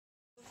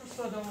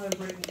so I don't let him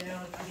break me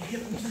down, I can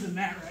hit him to the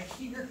mat right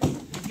here,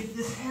 get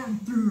this arm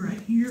through right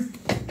here,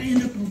 and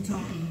end up on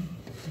top of him.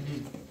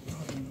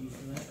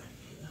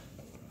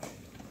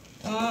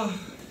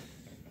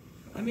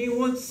 I mean,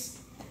 once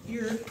we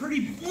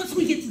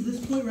get to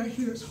this point right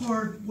here, it's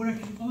hard. All I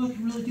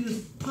can really do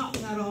is pop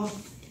that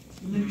off,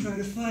 and then try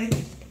to fight,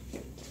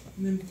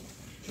 and then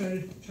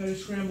try to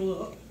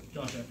scramble up.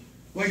 Gotcha.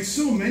 Like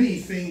so many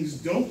things,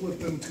 don't let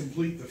them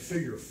complete the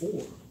figure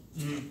four.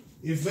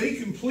 If they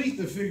complete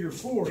the figure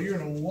four, you're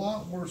in a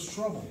lot worse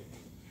trouble.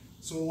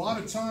 So a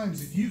lot of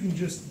times, if you can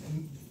just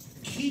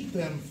keep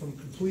them from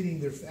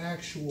completing their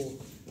actual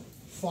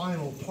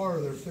final part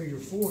of their figure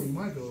four, you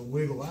might be able to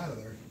wiggle out of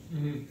there.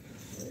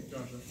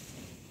 Gotcha.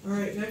 All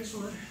right, next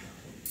one.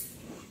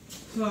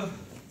 So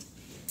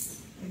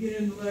I get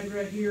in the leg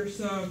right here.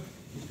 So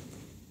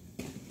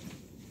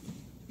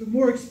the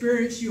more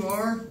experienced you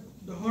are,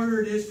 the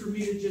harder it is for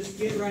me to just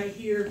get right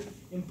here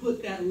and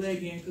put that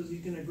leg in, because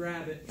he's going to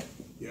grab it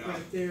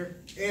right there.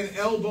 And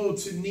elbow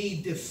to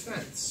knee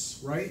defense,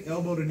 right?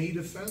 Elbow to knee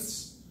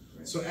defense.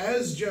 Right. So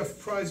as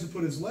Jeff tries to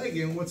put his leg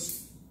in,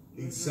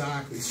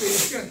 exactly?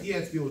 So you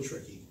have to be a little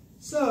tricky.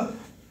 So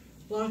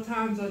a lot of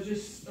times I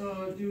just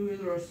do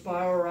either a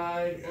spiral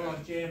ride or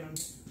I'll jam him.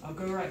 I'll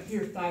go right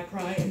here, thigh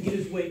pry, and get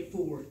his weight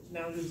forward.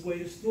 Now that his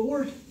weight is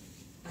forward,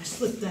 I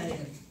slip that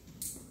in.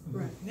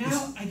 Right.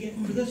 Now I get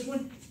for this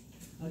one,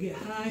 I'll get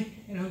high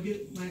and I'll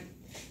get my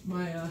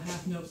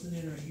half Nelson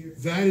in right here.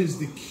 That is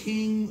the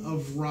king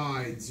of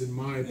rides, in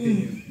my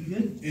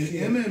opinion. In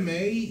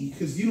MMA,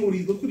 because you know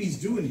look what he's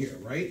doing here,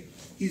 right?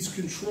 He's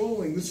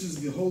controlling. This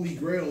is the holy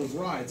grail of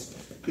rides,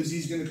 because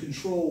he's going to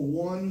control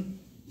one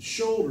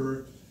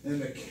shoulder and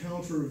the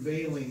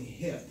countervailing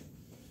hip.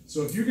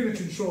 So if you're going to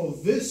control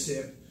this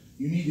hip,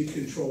 you need to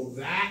control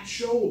that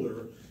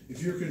shoulder.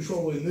 If you're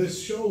controlling this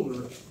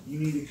shoulder, you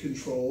need to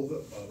control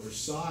the other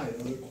side,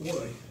 other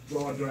quarter.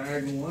 Draw a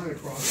diagonal line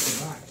across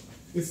the back.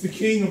 It's the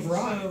king of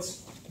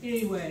rides. So,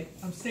 anyway,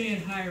 I'm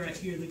staying high right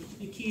here.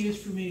 The key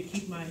is for me to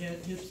keep my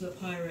hips up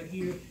high right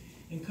here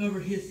and cover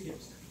his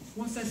hips.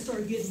 Once I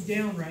start getting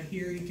down right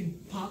here, you can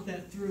pop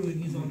that through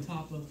and he's on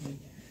top of me.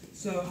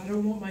 So I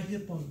don't want my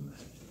hip on the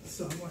mat.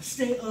 So I want to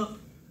stay up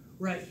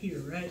right here,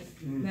 right?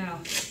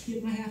 Now,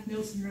 get my half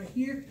Nelson right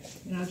here,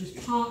 and I'll just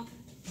pop,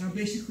 and I'll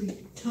basically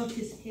tuck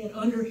his head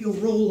under. He'll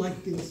roll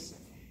like this.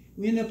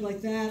 We end up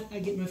like that. I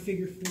get my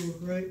figure four,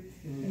 right?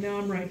 And now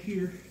I'm right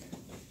here.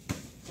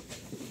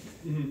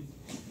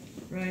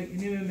 Right? In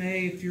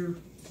MMA, if you're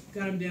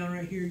got him down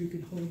right here, you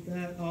can hold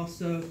that.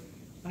 Also,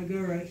 I go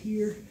right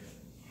here.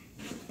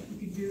 You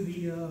can do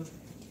the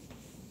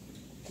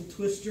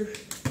twister.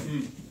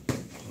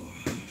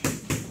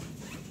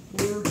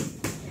 Or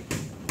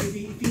if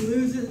you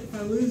lose it, if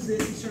I lose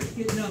it, he starts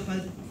getting up.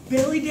 I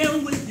belly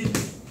down with him.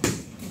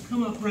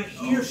 Come up right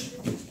here.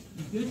 You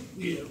good?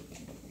 Yeah.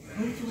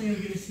 Hopefully I'll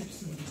get his hips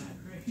to the mat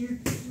right here.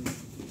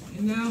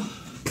 And now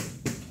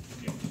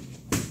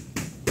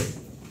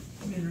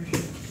I'm in right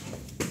here.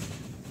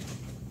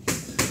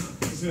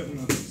 Is it in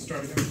the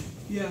start again?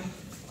 Yeah.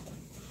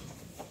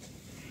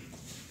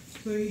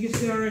 So you can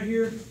see right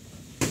here.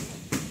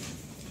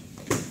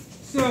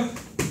 So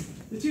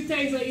the two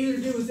things I either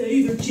do is I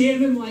either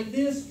jam him like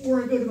this,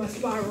 or I go to my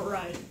spiral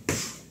ride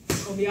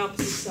on the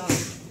opposite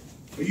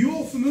side. Are you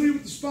all familiar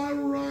with the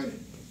spiral ride?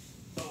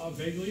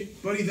 Vaguely.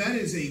 Buddy, that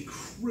is a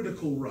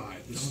critical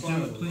ride. The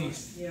spiral ride.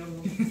 Please. Yeah.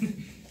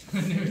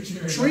 I know what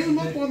you're Train them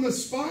up on the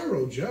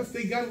spiral, Jeff.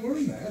 They got to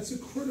learn that. That's a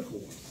critical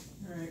one.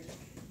 All right.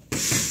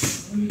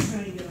 Let me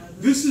try to get out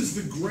of This is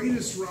the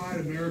greatest ride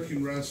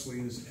American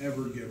wrestling has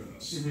ever given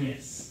us.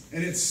 Yes.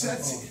 And it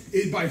sets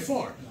it by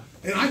far.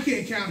 And I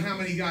can't count how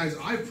many guys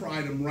I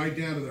pried them right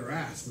down to their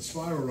ass. The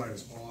spiral ride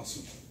is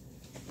awesome.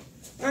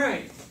 All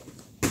right.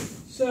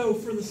 So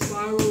for the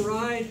spiral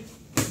ride,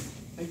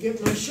 I get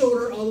my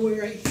shoulder all the way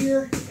right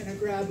here, and I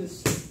grab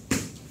his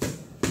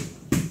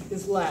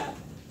lat.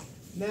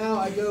 Now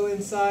I go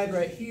inside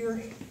right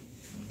here,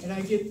 and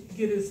I get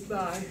his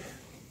thigh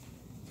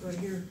right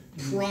here.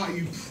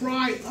 You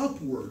pry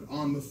upward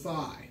on the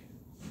thigh.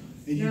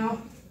 And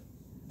Now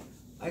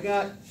I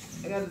got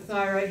the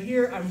thigh right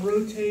here. I'm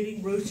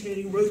rotating,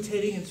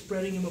 and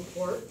spreading him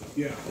apart.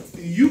 Yeah.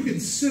 And you can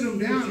sit him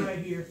down. Right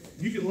here.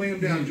 You can lay him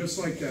down just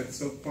like that.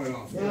 So quite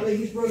often. Now that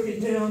he's broken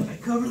down, I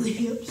cover the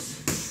hips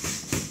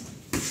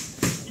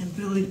and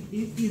belly.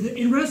 Either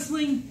in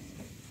wrestling,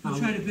 he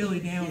try to belly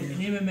down. In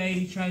MMA,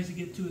 he tries to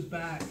get to his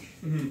back.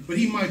 But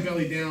he might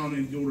belly down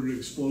in order to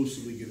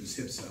explosively get his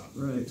hips out.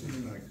 Right.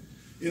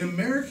 In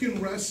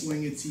American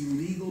wrestling, it's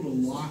illegal to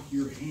lock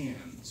your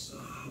hands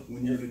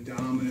when you're in a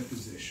dominant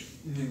position.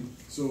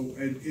 So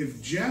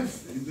if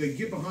they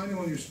get behind him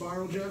on your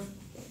spiral, Jeff,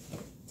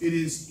 it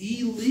is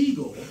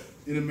illegal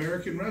in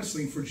American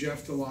wrestling for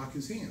Jeff to lock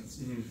his hands.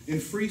 In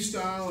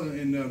freestyle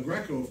and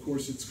Greco, of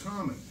course, it's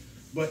common.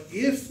 But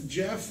if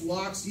Jeff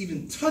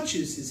even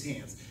touches his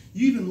hands,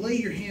 you even lay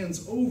your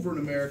hands over in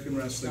American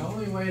wrestling. The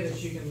only way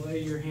that you can lay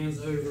your hands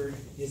over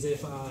is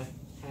if I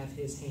have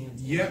his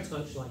hands and I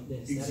touch like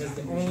this. Exactly. That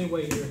is the only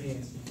way your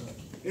hands can touch.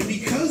 And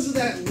because of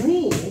that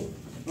rule,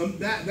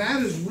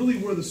 That is really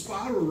where the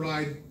spiral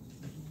ride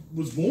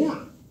was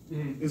born,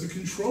 as a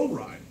control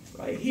ride.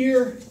 Right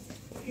here,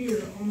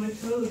 on my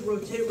toes,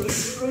 rotate,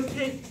 rotate,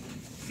 rotate.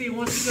 See,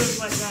 once it goes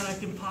like that, I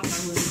can pop my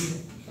leg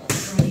in.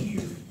 Right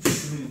here.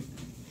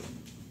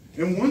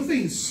 And one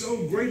thing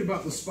so great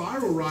about the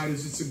spiral ride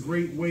is it's a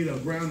great way to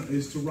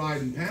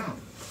ride and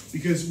pound.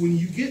 Because when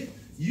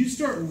you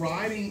start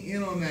riding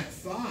in on that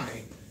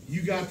thigh,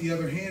 you got the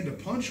other hand to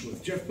punch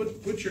with. Jeff,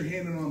 put your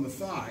hand in on the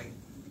thigh.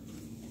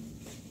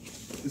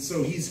 And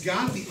so he's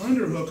got the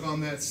underhook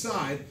on that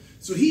side.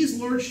 So he's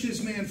lurched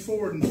his man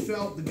forward and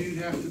felt the dude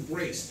have to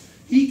brace.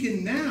 He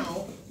can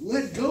now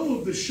let go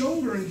of the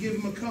shoulder and give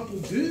him a couple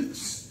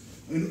dukes.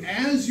 And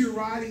as you're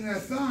riding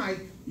that thigh,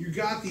 you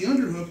got the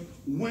underhook,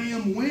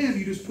 wham, wham,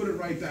 you just put it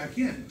right back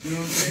in. You know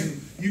what I'm saying?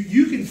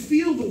 You can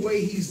feel the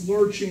way he's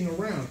lurching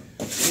around.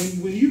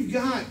 When you've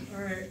got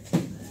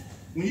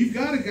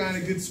a guy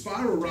in a good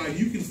spiral ride,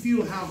 you can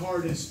feel how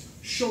hard his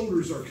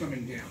shoulders are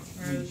coming down.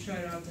 All right, let's try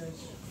it out,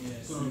 guys.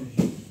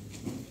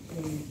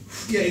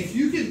 Yeah, if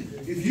you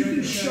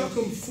can shuck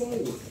them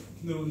forward.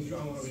 No, I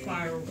want to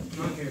Spiral.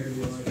 Not here.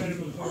 Spread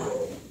them apart.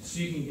 So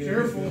you can get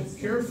Careful,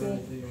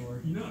 careful.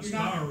 You're not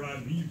spiral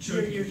riding, you're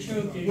choking. You're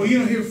choking. Well,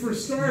 here for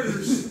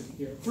starters,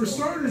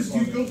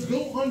 you go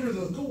under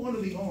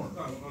the arm.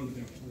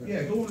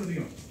 Yeah, go under the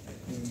arm.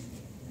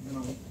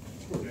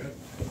 Poor Dad.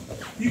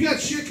 You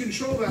got shit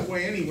control that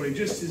way anyway.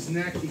 Just his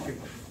neck, he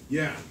can.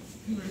 Yeah.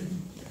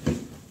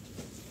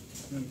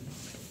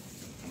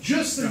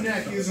 Just the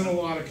neck isn't a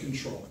lot of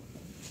control.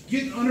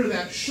 Getting under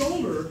that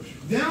shoulder,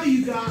 now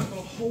you got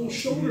a whole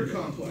shoulder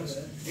complex.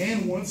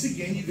 And once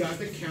again, you got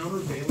the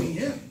countervailing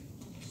hip.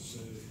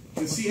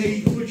 And see how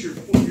you put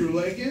your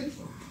leg in?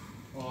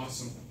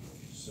 Awesome.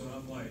 So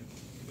I'm like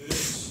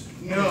this.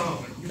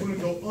 No, you want to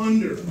go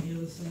under.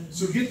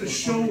 So get the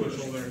shoulder.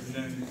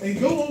 And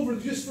go over,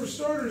 just for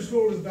starters,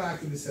 go over the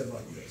back of his head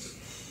like this.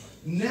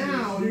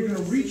 Now you're going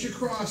to reach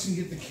across and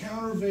get the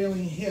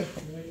countervailing hip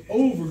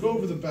over. Go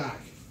over the back.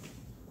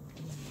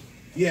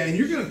 Yeah, and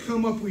you're going to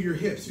come up with your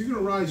hips. You're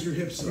going to rise your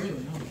hips up.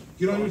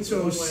 Get on your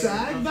toes.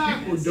 Sag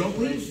backward. Don't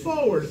lean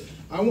forward.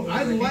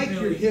 I'd like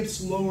your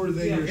hips lower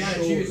than your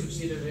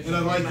shoulders. And I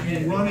like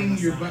you running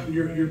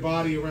your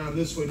body around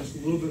this way just a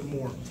little bit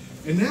more.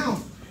 And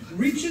now,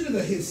 reach into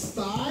his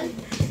thigh.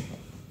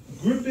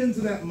 Grip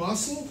into that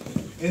muscle.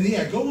 And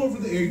yeah, go over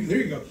there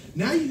you go.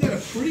 Now you got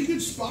a pretty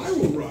good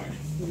spiral ride.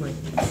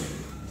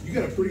 You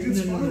got a pretty good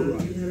spiral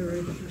ride.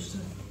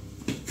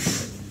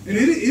 And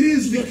it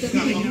is the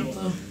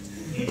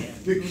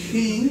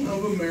king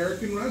of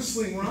American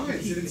wrestling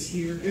rides.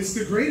 It's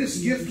the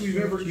greatest gift we've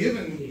ever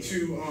given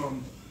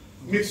to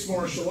mixed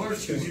martial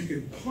arts, because you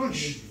can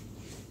punch.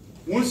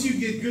 Once you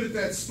get good at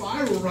that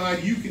spiral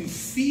ride, you can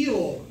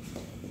feel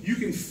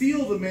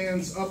the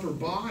man's upper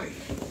body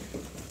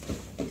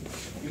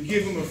and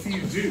give him a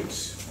few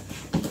dukes.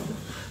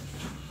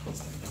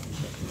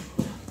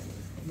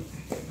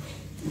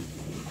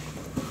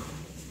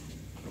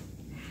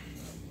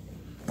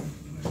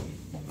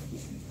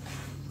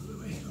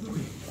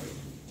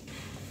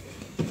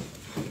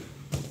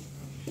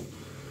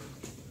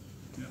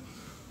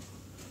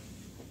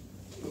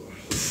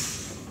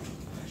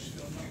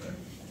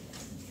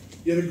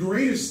 Yeah, the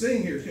greatest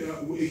thing here,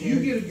 if you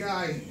get a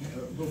guy,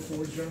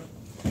 before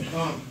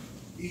John,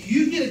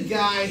 you get a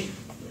guy,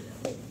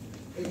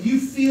 you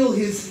feel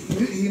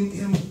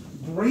him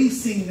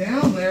bracing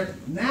down there,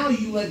 now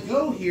you let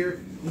go here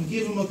and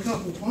give him a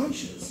couple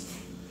punches.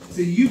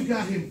 So you've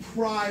got him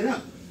pried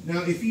up.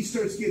 Now, if he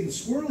starts getting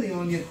squirrely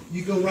on you,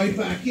 you go right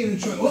back in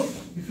and try,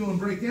 you feel him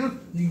break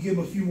down, you can give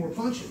him a few more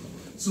punches.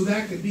 So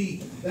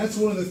that's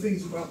one of the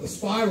things about the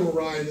spiral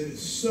ride that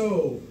is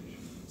so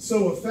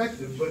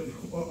effective. But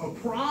a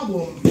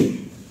problem,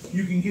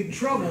 you can get in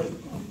trouble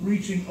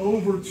reaching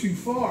over too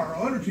far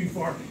or under too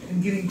far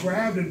and getting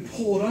grabbed and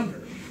pulled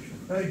under.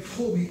 Right?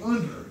 Pull the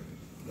under.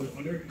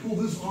 Pull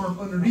this arm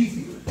underneath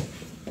you.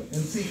 And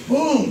see,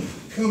 boom,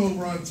 come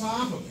over on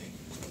top of me.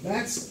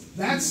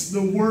 That's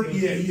the work.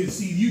 Yeah, you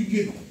see,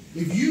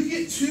 if you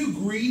get too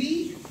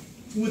greedy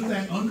with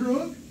that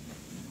underhook,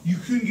 you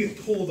couldn't get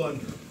pulled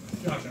under.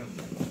 Gotcha.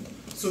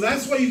 So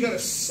that's why you got to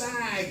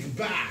sag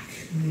back.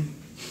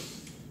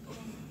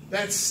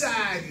 That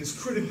sag is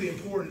critically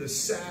important, to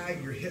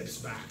sag your hips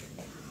back.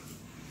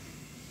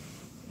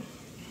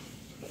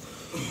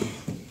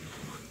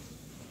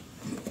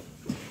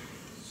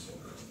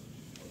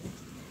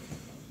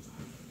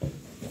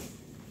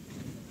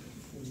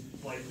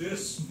 Like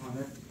this.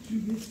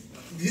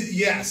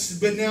 Yes,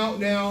 but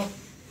now,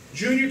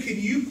 Junior, can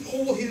you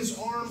pull his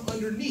arm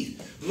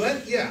underneath?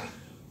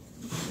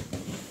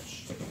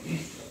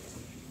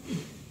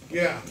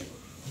 Yeah.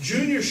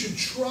 Junior should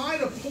try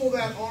to pull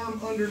that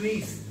arm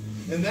underneath.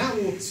 And that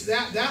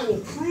will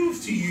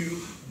prove to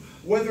you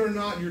whether or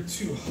not you're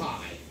too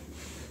high.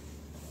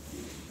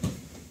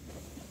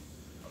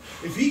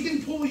 If he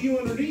can pull you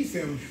underneath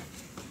him,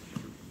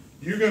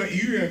 you're gonna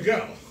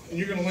go, and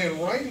you're gonna land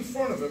right in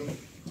front of him.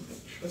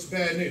 That's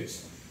bad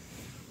news.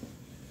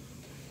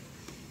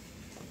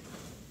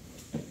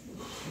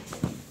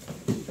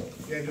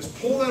 Yeah, just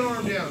pull that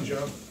arm down,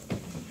 Joe.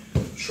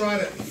 Try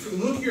to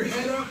look your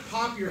head up,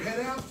 pop your head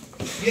out.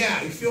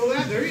 Yeah, you feel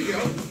that? There you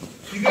go.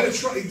 You got to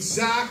try,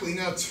 exactly.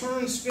 Now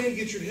turn, spin,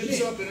 get your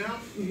hips up and out.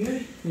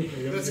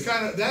 That's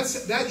kind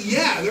of,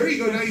 yeah, there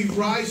you go. Now you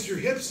rise your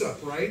hips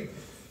up, right?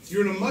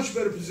 You're in a much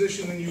better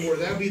position than you were.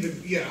 That'd be the,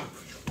 yeah.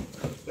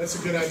 That's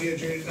a good idea,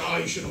 Junior. Oh,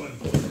 you should have let him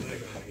pull the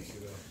leg on.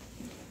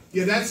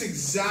 Yeah, that's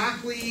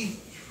exactly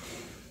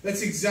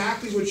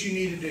what you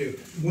need to do.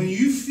 When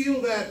you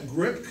feel that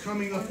grip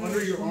coming up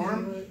under your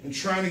arm and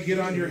trying to get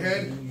on your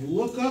head,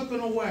 look up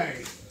and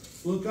away.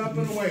 Look up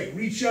and away.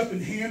 Reach up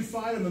and hand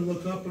fight them and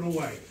look up and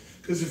away.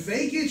 Because if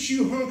they get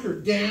you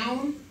hunkered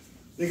down,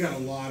 they got a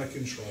lot of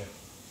control.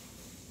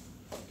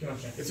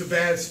 Gotcha. It's a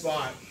bad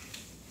spot.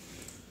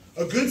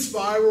 A good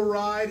spiral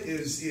ride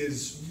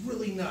is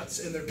really nuts.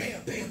 And they're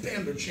bam, bam,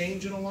 bam. They're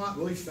changing a lot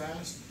really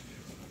fast.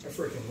 I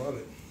freaking love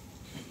it.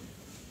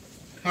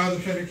 How are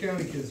the Federer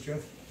County kids,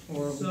 Jeff?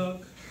 Horrible.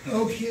 Suck.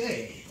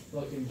 Okay.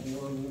 Fucking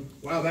horrible.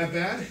 Wow, that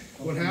bad?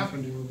 What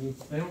happened? Horrible.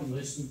 They don't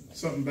listen.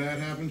 Something bad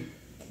happened?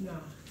 Nah.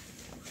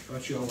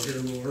 Thought y'all were here a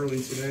little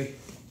early today.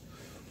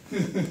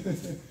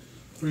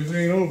 This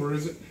ain't over,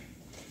 is it?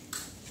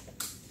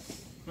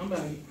 I'm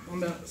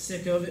about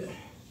sick of it.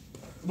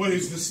 What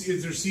is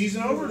their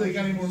season over? Or they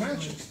got any more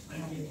matches?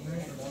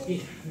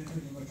 Yeah.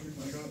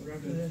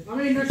 I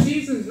mean, their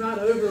season's not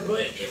over, but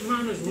it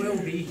might as well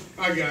be.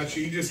 I got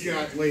you. You just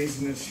got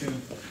laziness. Yeah.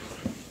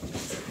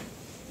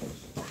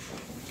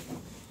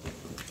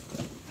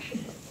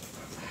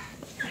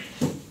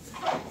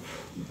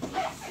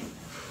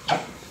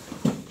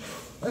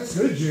 That's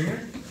good,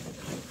 Junior.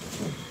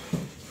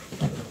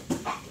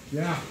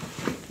 Yeah.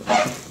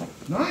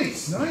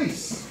 Nice,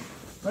 nice.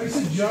 Nice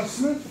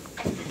adjustment.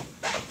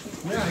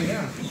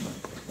 Yeah.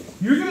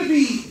 You're gonna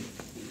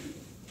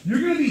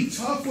be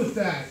tough with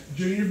that,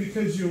 Junior,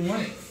 because your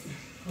length.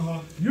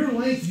 Your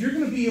length, you're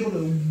gonna be able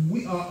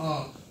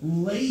to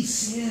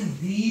lace in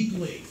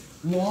deeply.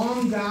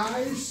 Long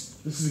guys,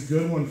 this is a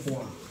good one for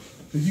them.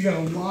 Because you got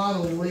a lot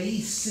of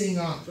lacing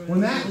up.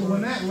 When that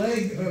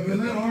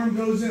arm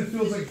goes in, it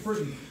feels like a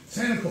freaking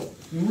tentacle.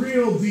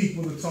 Real deep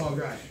with a tall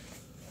guy.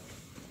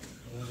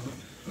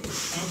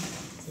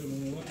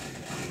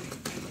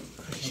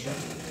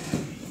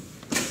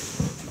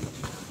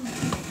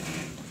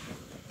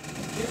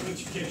 Let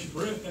you catch your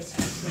breath. That's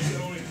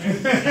the only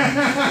thing.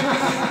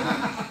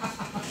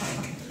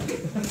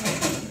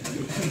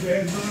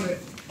 Dad's on it.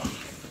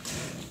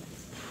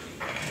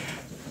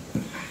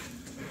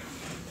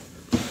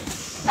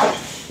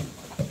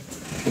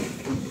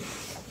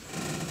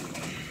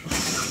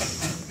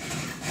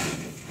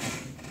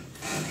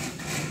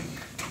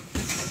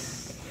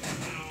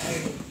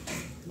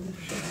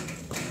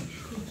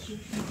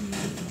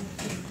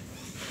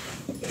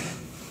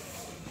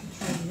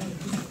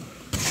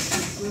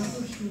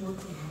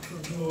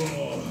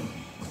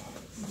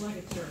 It's like a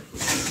turf.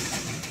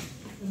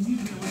 And you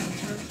know when a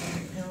turf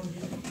pound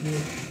you.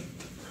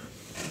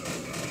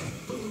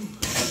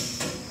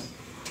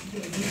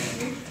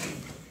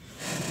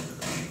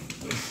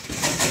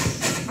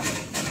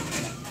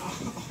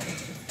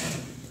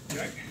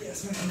 Yes,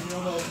 I can your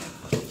elbow.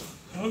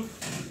 Huh?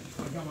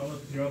 I got my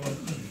left with your elbow.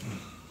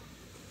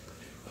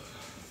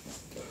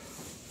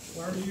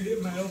 Why are you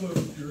hitting my elbow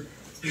with your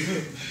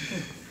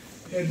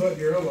Headbutt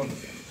your elbow.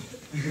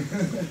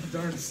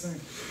 Darndest thing.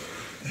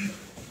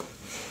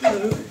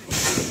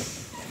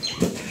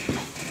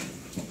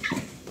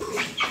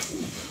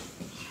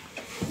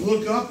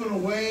 Look up and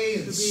away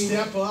and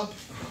step up.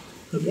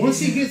 Once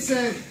he gets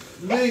that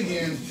leg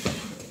in,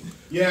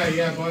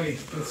 yeah, buddy,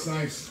 that's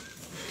nice.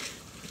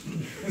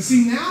 And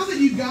see, now that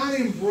you got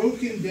him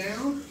broken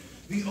down,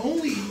 the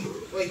only,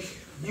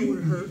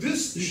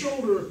 this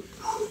shoulder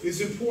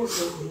is important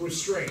to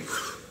restrain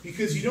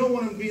because you don't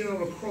want him being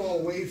able to crawl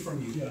away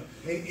from you. Yeah.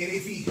 And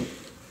if he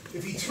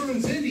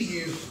turns into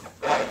you,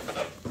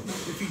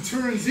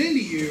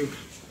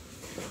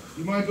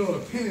 you might be able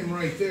to pin him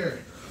right there.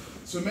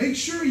 So make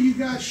sure you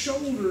got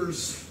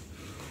shoulders.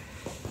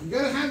 You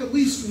got to have at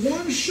least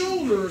one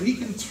shoulder he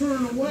can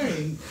turn away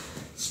and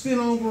spin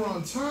over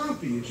on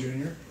top of you,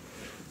 Junior.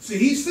 See,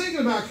 he's thinking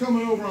about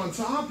coming over on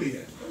top of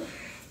you.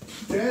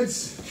 He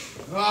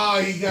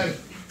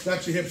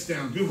got your hips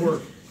down. Good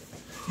work.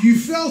 You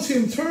felt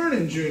him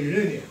turning, Junior,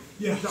 didn't you?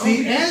 Yeah.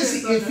 See,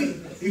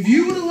 if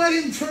you would have let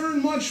him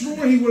turn much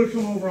more, he would have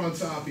come over on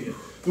top of you.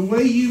 The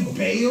way you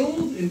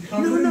bailed and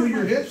covered him with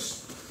your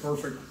hips,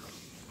 perfect.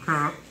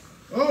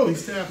 Oh,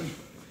 he's tapping.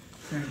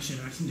 Crank shit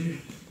I can do.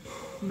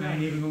 I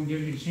ain't even gonna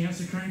give you a chance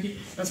to crank it.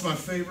 That's my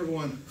favorite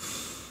one.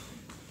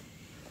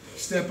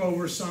 Step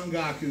over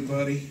Sangaku,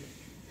 buddy.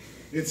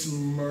 It's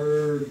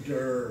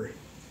murder.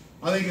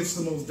 I think it's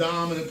the most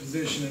dominant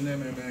position in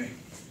MMA.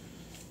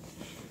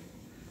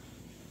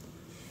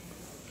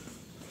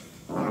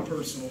 My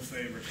personal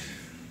favorite.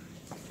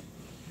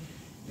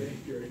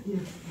 Thank you.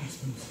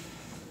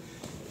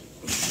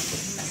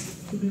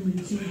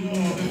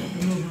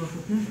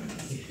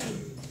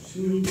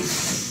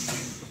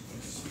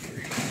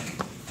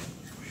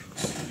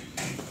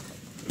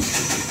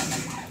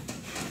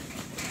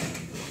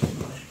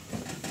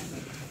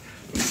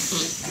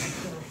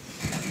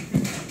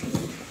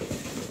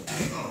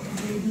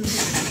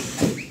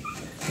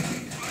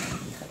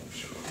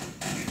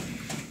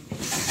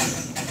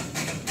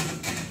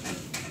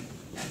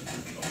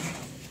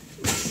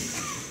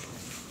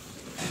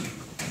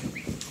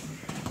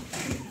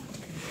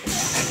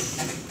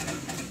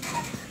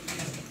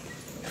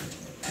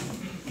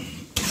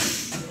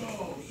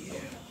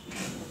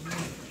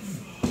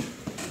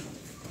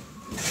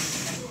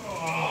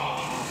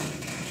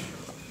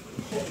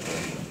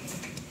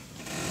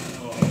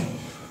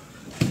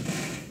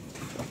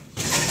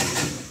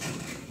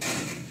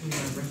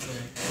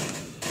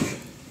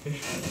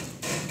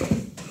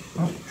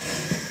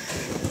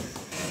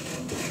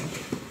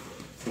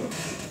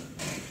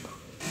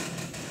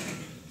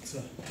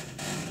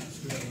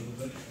 Scoot out a little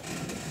bit.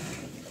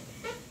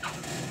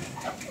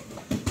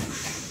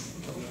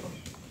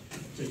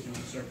 Take you in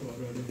a circle, I'd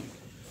rather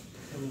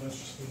have a little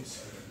extra space.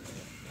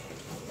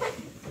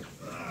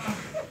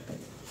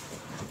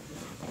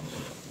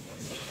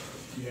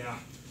 Yeah.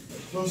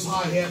 Those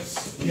high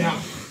hips.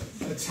 Yeah.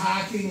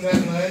 Attacking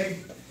that leg.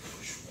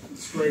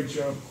 It's great,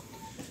 Joe.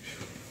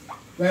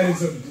 That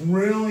is a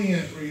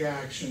brilliant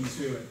reaction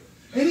to it.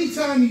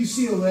 Anytime you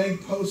see a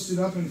leg posted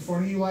up in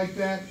front of you like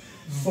that,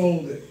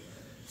 fold it.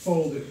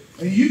 Fold it.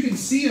 And you can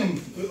see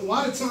them a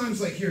lot of times,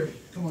 like here.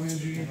 Come on,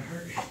 Andrew, you're gonna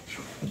hurt.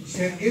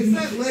 And if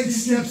that leg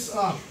steps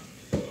up,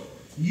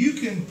 you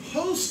can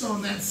post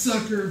on that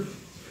sucker,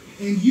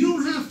 and you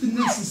don't have to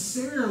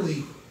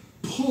necessarily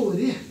pull it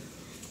in.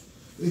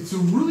 It's a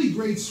really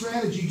great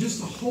strategy just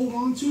to hold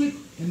on to it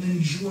and then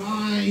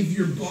drive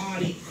your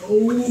body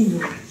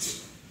over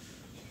it.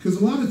 Because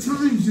a lot of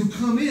times you'll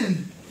come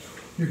in,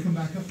 here, come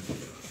back up.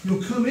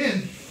 You'll come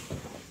in,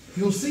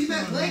 you'll see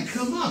that leg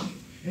come up,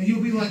 and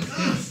you'll be like,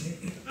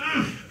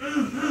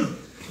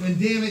 and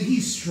damn it,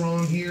 he's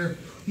strong here.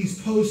 He's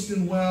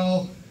posting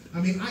well. I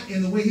mean,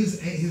 and the way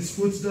his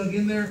foot's dug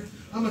in there,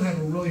 I'm going to have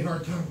a really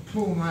hard time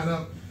pulling that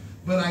up.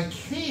 But I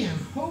can,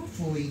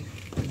 hopefully,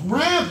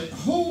 grab it,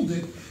 hold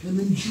it, and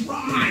then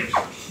drive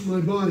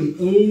my body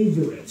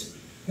over it.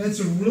 That's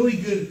a really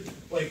good,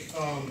 like,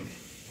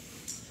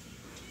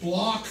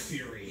 block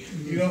theory.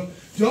 You know,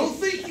 don't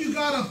think you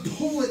got to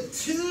pull it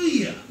to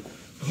you.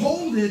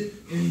 Hold it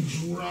and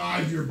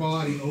drive your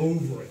body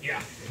over it.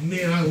 Yeah,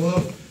 man, I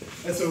love.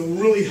 That's a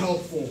really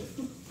helpful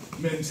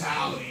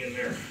mentality in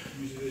there.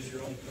 Use it as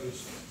your own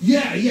post.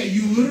 Yeah,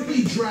 you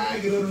literally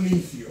drag it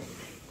underneath you.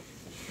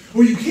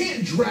 Well, you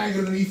can't drag it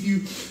underneath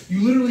you.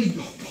 You literally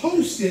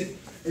post it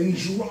and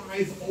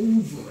drive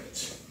over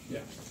it. Yeah.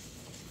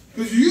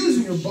 Because you're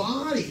using your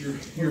body,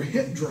 your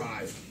hip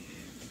drive.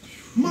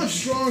 Much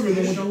stronger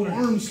than what your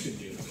arms can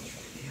do.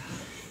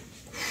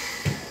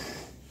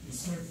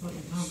 Sorry,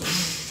 fucking pumping.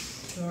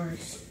 Sorry.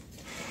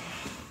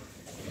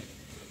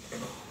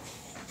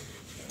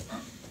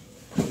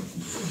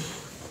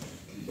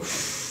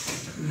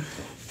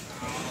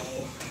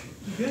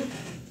 You good?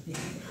 Yeah.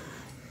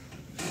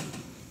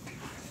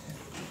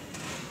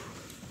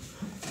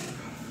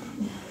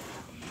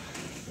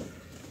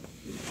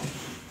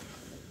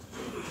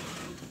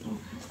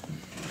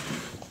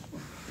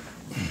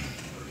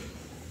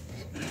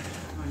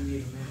 I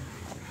need a minute.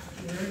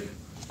 You ready?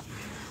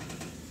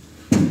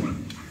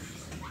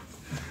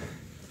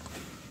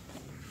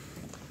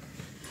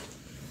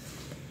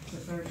 The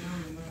third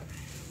time in that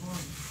arm.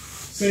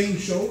 Same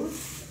shoulder?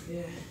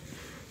 Yeah.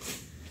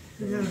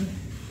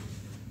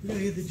 We gotta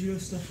get the judo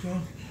stuff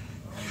going.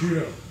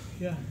 Judo.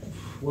 Yeah.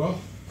 Well,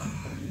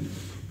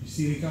 you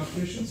see any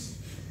competitions?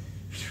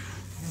 I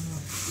don't know.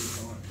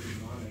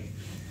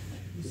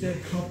 You There's said a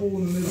couple in the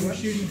we were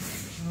Midwest. shooting.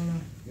 I don't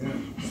know. Yeah.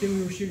 You said we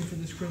were shooting for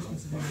this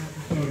Christmas. It didn't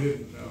happen. No, it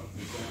didn't. No,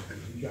 exactly.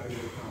 You gotta get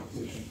a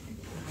competition.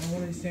 I don't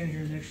want to stand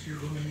here next year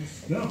doing this.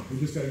 No, we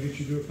just gotta get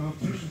you to a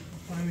competition.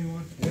 Find me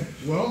one. Yeah.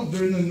 Well,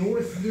 they're in the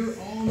north. They're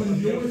all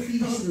in the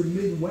northeast or Just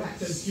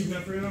Midwest. keeping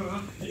that for you,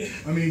 huh? Yeah.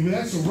 I mean,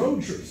 that's a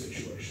road trip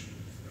situation.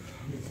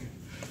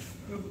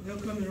 They'll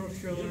come to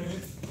North Carolina.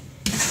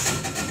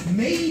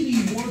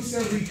 Maybe once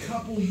every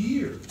couple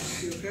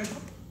years. You okay?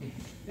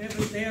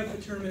 They have a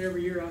tournament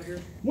every year out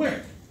here.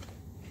 Where?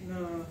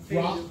 No,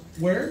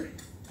 Where?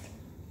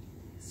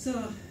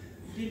 So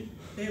they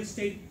have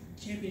state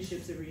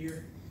championships every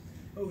year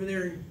over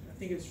there. I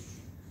think it's.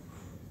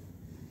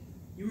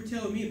 You were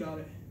telling me about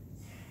it.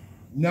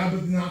 No,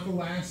 but not the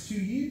last 2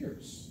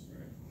 years.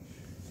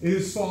 It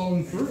has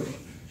fallen through.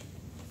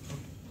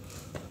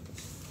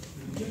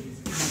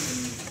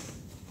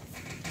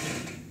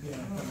 Yeah,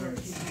 that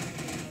hurts.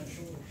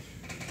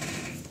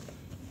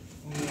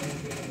 Only I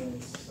don't get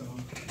elbows, so.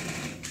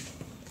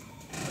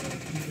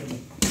 Keep him.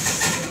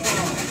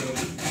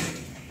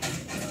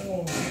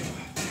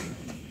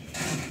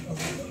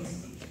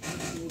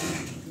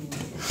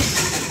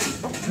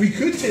 We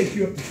could take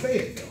you up to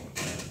Fayetteville.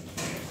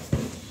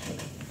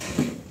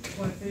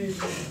 What phase?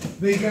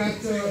 They got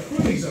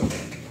Quindy's up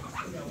there.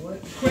 You got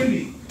what?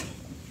 Quindy.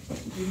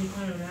 Did you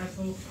find an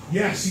asshole?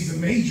 Yes, he's a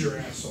major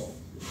asshole.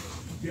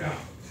 Yeah.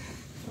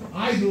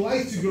 I'd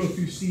like to go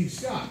through Steve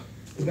Scott,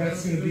 but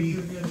that's going to be.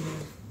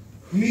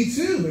 Me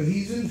too, but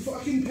he's in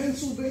fucking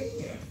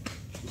Pennsylvania.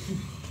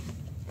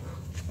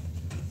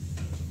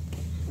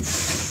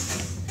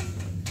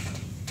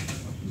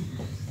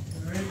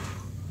 All right.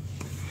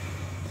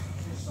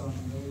 Just saw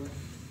him over.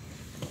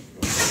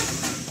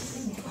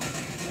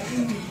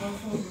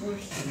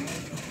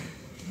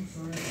 I'm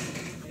sorry.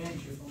 It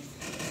ain't your fault.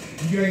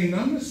 You got any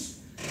numbness?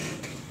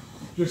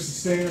 Just a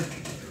stare.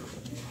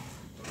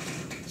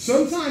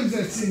 Sometimes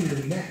that's in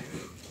your neck.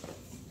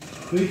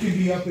 They can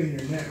be up in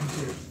your neck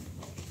too.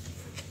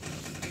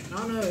 I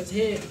don't know, it's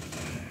hit.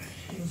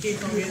 It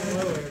keeps on getting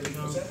lower every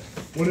time.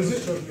 What is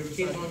it? It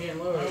keeps on getting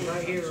lower.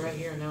 Right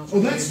here, now. Oh,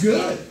 that's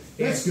good.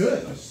 That's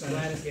good.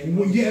 Glad it's getting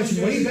Well, lower. yeah, it's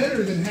way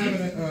better than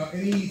having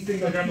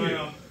anything I up got my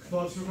here.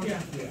 gloves for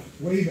Yeah. Yeah,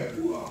 way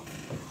better.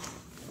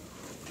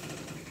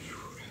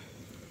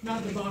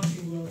 Not the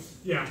boxing gloves.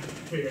 Yeah,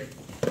 here.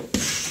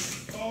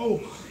 Oh,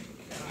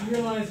 You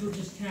realize we're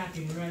just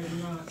tapping, right?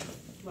 We're not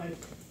like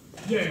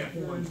Yeah.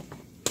 one.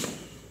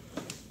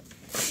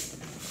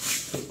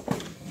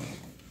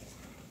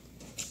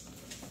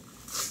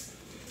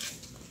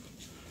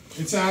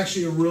 it's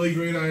actually a really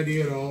great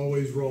idea to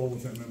always roll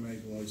with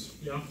MMA gloves.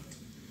 Yeah.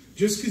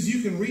 Just because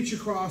you can reach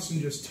across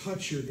and just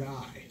touch your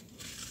guy.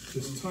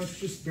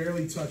 Just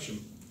barely touch them.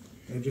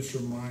 And it just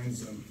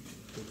reminds them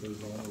that they're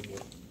vulnerable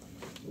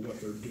to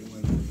what they're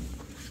doing.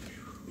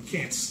 You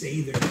can't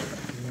stay there,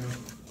 you know.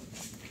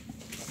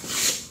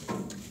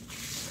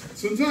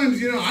 Sometimes,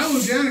 you know, I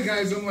look down at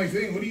guys, I'm like,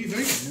 thinking, what are you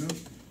thinking, you know?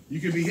 You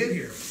could be hit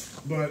here.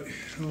 But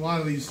in a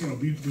lot of these, you know,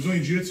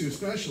 Brazilian Jiu-Jitsu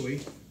especially,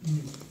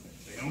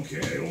 they don't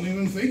care. They don't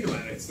even think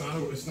about it. It's not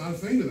a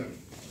thing to them.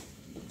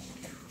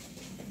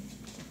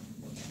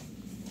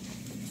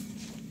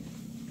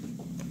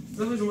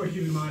 Something to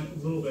keep in mind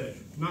a little bit.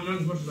 Not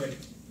as much as I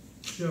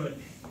should.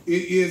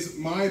 It is,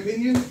 my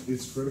opinion,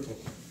 it's critical.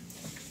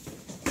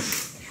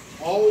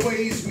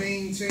 Always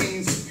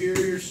maintain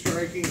superior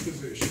striking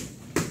position.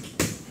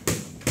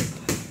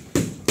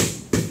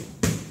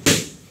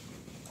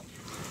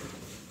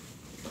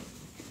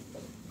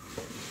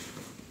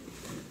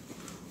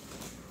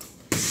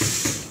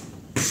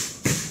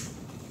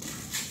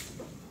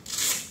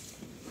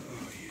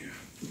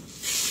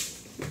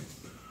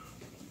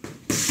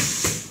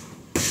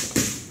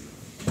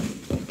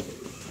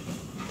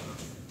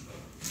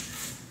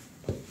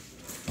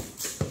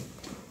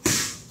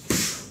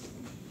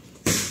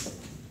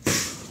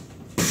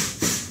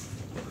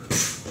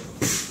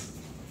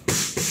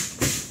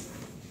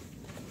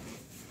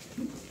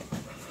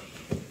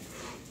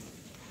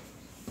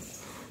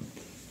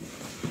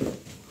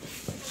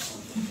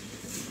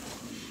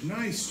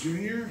 Nice,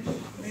 Junior.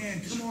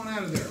 Man, come on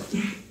out of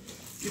there.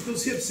 Get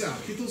those hips out.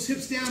 Get those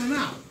hips down and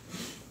out.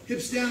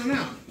 Hips down and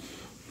out.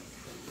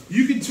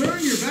 You can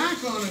turn your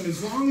back on him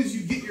as long as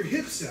you get your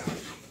hips out.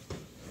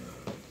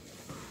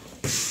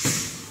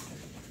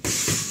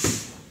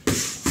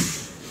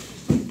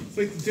 It's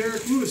like the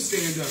Derek Lewis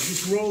stand-up.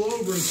 Just roll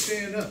over and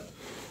stand up.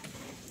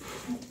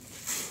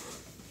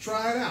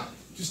 Try it out.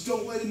 Just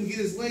don't let him get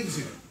his legs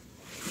in.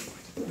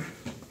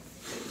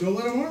 Don't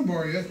let him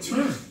armbar you.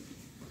 Turn.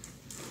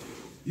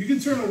 You can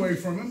turn away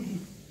from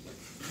him.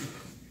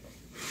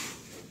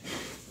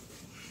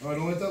 Oh,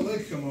 don't let that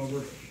leg come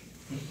over.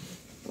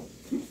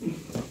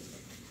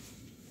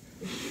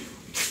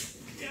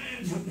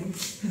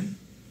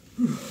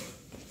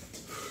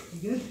 You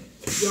good?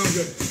 Yeah, I'm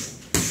good.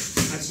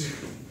 I just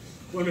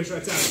want to make sure I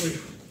tap. Wait.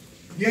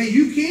 Yeah,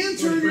 you can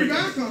turn your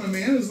back on him,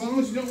 man, as long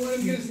as you don't let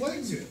him get his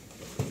legs in.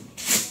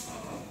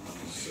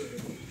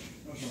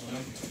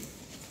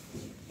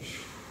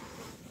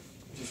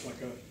 Just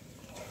like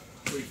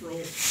a free throw.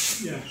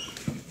 Yeah.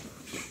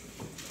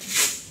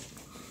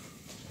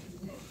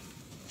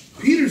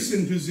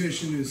 Peterson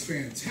position is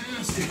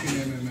fantastic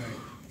in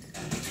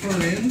MMA.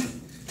 Turn in.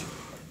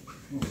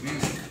 Oh,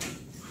 man.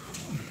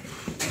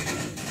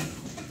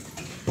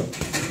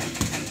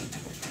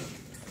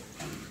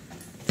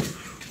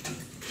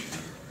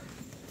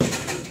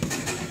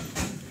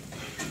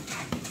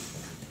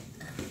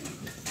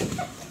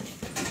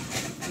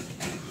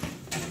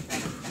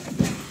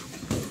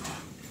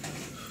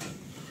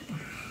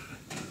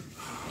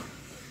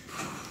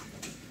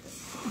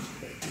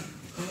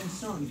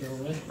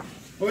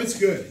 Oh, it's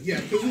good.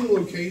 Yeah, because of the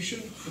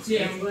location.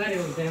 Yeah, I'm glad it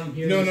was down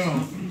here. No,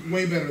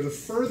 way better. The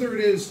further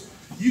it is,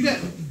 you got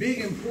big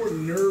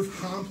important nerve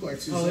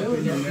complexes Oh, up it was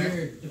in your up neck.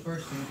 here the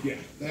first time. Yeah,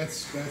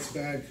 that's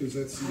bad because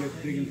you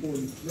got big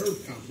important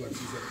nerve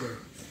complexes up there.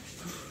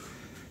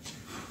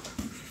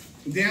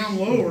 Down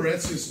lower,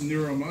 that's just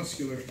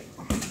neuromuscular.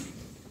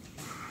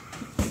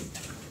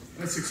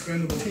 That's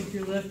expendable. Take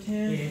your left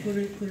hand, Yeah. put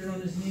it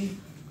on his knee.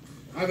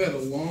 I've had a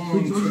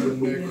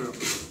long-term neck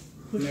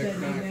Push Neck that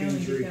knee back down and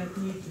injury. get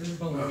that knee through.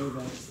 Below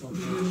that stuff.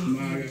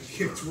 I got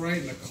kicked right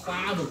in the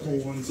clavicle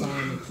one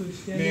time. Push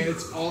steady. Man,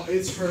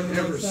 it's hurt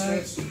ever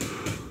Outside. since. Man,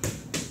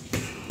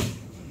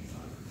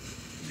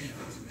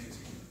 that's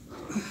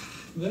amazing.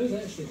 Those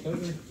actually cover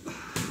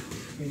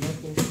your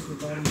knuckles, your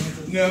bottom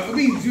knuckles. No, I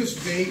mean just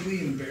vaguely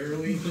and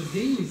barely. Because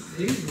these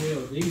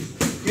will,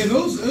 Yeah,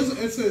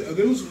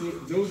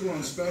 those were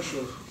on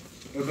special,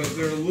 but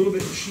they're a little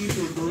bit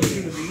cheaper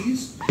version of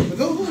these. But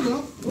they'll hold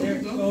up.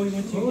 There. Oh, you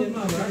went to Well, get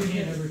my right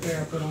hand every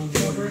pair I put on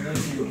the other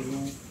left hand it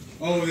won't.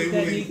 Oh, That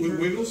knee with through.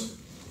 wiggles?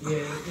 Yeah,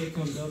 it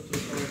comes up to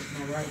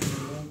my right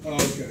hand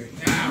won't. Oh, okay.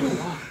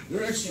 Ow.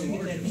 They're extra Get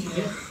large. that knee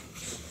Yeah. up.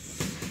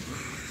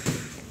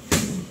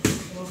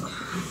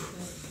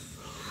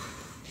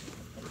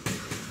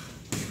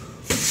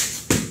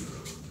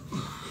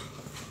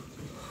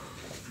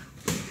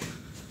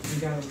 I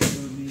got a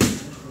little knee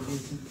for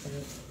decent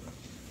set.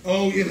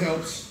 Oh, it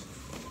helps.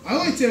 I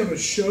like to have a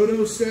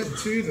Shoto set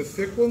too, the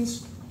thick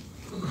ones.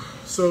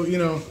 So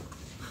they're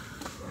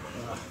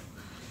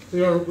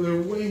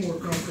way more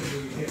comfortable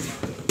to hit.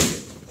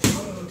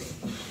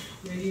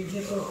 Yeah, you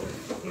hip up.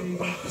 There you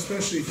go.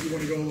 Especially if you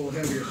want to go a little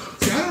heavier.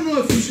 See, I don't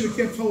know if you should have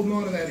kept holding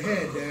on to that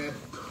head, Dad.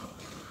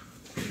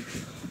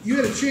 You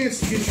had a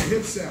chance to get your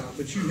hips out,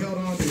 but you held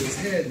on to his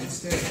head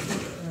instead.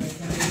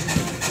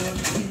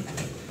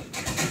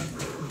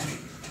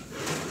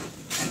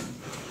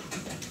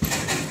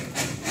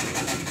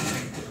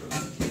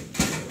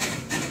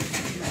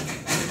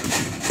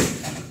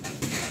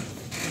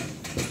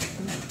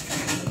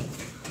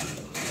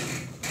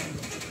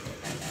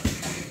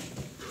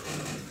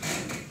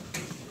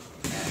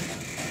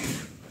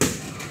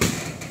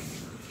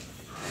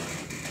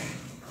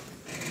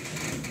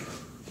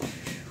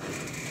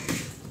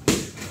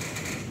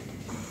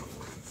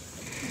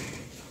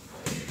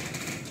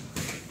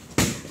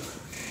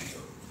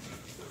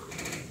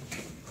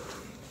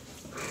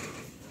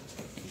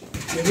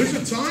 Well, there's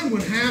a time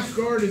when half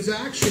guard is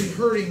actually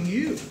hurting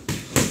you.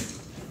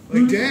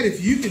 Like Dad,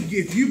 if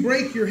you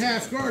break your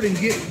half guard and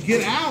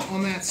get out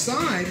on that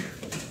side,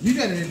 you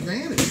got an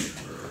advantage.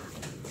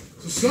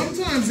 So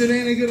sometimes it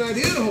ain't a good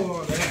idea to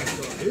hold on to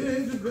half guard.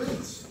 It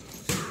depends.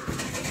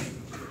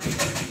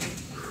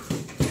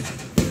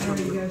 How are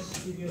you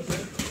guys? You good?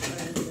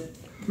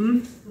 A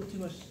little too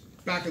much.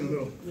 Back in the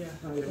middle. Yeah.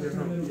 Oh, yeah, they're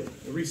home.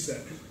 A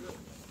reset.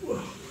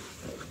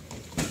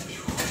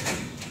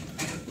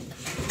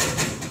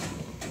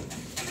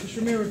 Just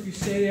remember, if you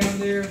stay down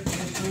there,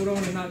 just hold on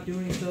and not do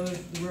anything,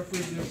 the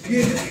referee's gonna see.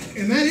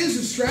 Yeah, and that is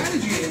a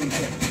strategy at one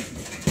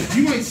point.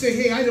 You might say,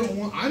 "Hey, I don't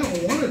want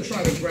to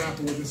try to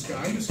grapple with this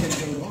guy. I'm just going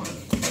to hold on."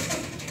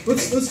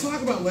 Let's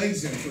talk about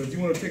legs then. Do you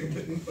want to take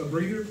a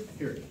breather?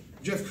 Here,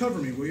 Jeff, cover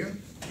me, will you?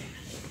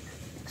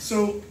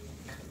 So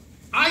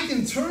I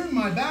can turn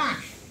my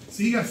back.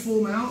 So you got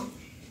full mount,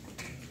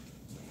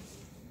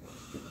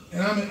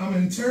 and I'm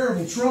in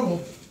terrible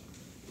trouble.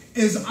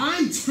 As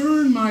I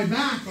turn my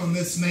back on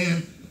this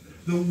man,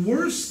 the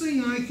worst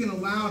thing I can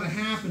allow to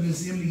happen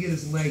is him to get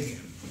his leg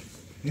in.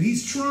 And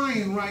he's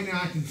trying right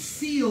now. I can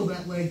feel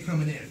that leg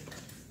coming in.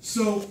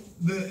 So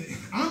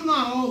I'm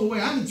not all the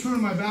way. I haven't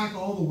turned my back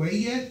all the way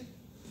yet,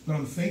 but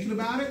I'm thinking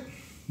about it.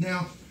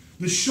 Now,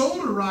 the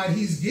shoulder ride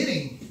he's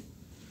getting,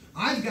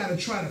 I've got to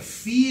try to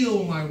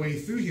feel my way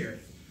through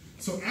here.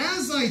 So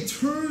as I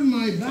turn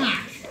my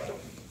back,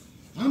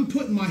 I'm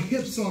putting my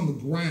hips on the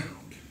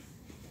ground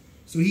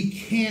so he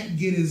can't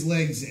get his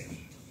legs in.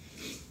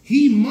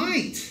 He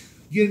might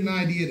get an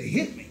idea to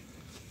hit me,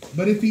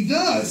 but if he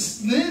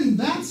does, then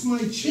that's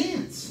my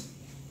chance.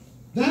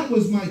 That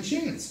was my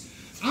chance.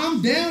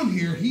 I'm down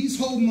here, he's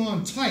holding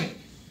on tight.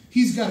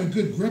 He's got a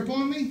good grip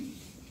on me.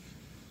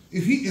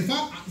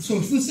 So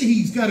let's say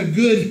he's got a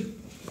good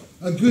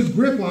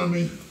grip on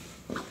me.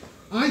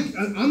 I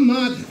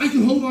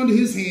can hold on to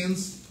his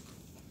hands,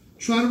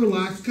 try to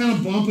relax, kind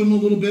of bump him a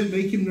little bit,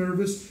 make him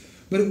nervous.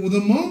 But the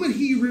moment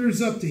he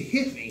rears up to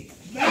hit me,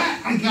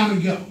 that I gotta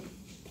go.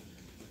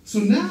 So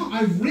now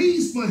I've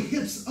raised my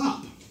hips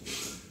up.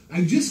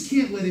 I just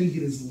can't let him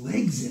get his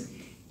legs in.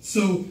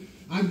 So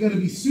I've got to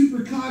be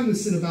super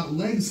cognizant about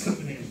legs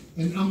coming in.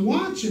 And I'm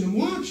watching.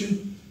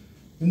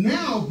 And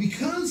now,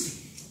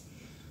 because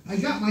I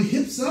got my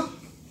hips up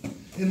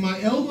and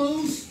my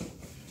elbows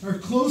are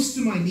close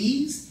to my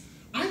knees,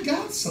 I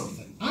got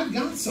something.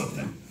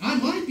 I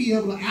might be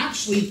able to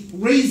actually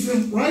raise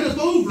him right up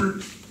over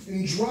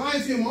and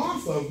drive him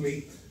off of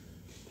me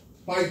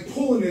by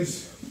pulling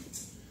his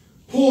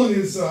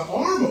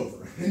arm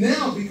over. And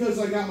now, because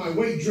I got my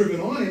weight driven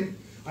on him,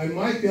 I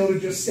might be able to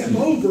just step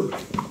over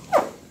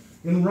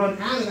and run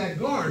out of that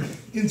guard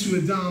into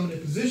a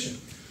dominant position.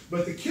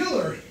 But the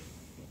killer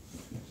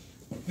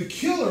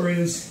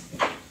is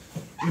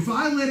if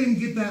I let him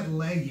get that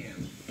leg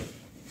in.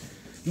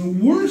 The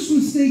worst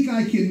mistake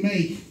I can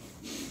make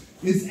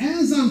is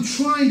as I'm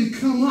trying to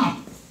come up,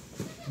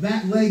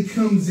 that leg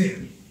comes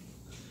in.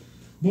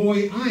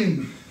 Boy,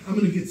 I'm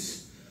going to get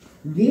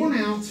worn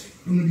out.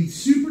 I'm going to be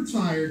super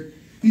tired.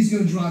 He's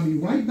going to drive me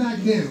right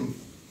back down.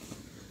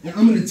 And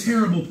I'm in a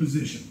terrible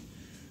position.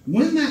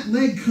 When that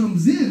leg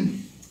comes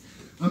in,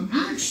 I'm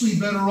actually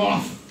better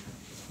off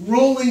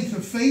rolling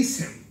to face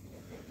him.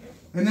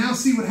 And now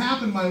see what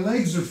happened? My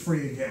legs are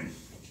free again.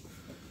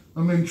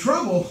 I'm in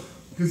trouble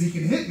because he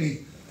can hit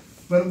me,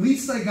 but at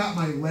least I got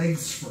my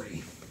legs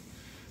free.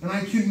 And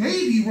I can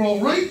maybe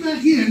roll right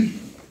back in,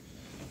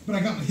 but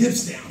I got my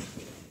hips down.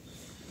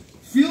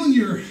 Feeling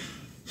your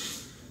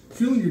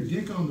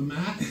dick on the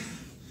mat,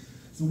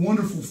 it's a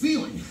wonderful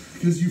feeling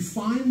because you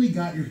finally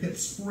got your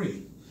hips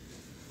free.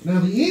 Now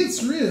the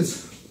answer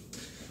is,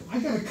 I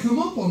got to come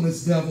up on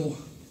this devil,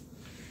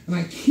 and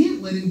I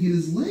can't let him get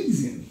his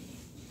legs in.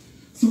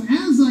 So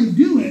as I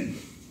do it,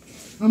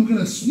 I'm going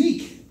to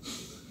sneak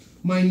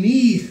my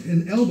knee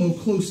and elbow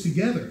close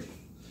together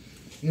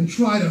and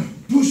try to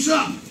push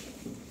up.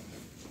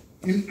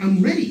 And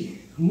I'm ready.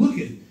 I'm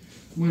looking.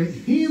 My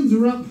hands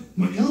are up,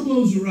 my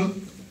elbows are up,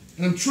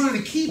 and I'm trying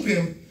to keep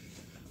him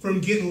from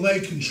getting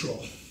leg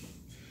control.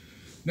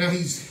 Now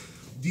he's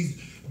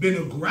been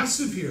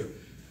aggressive here.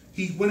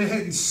 He went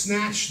ahead and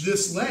snatched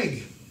this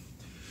leg,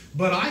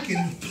 but I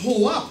can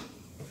pull up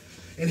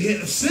and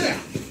hit a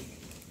sit-out.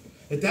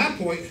 At that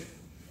point,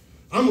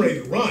 I'm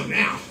ready to run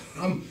now.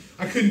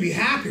 I couldn't be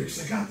happier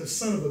because I got the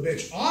son of a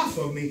bitch off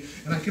of me,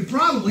 and I could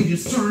probably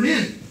just turn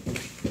in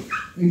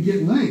and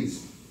get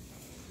legs.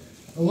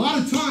 a lot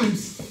of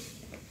times,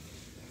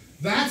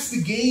 that's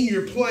the game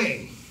you're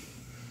playing.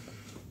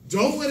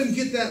 Don't let him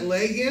get that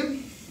leg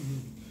in.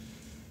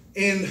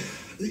 And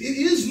it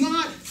is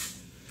not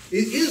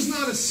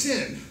a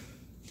sin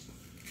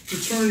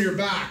to turn your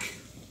back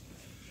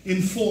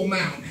in full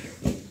mount.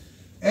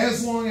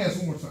 As long as,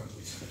 one more time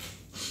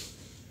please.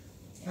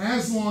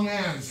 As long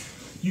as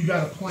you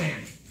got a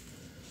plan.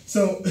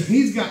 So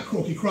he's got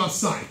croaky cross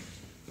side.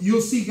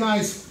 You'll see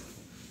guys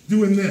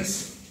doing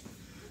this.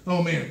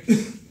 Oh man,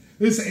 this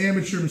is an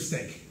amateur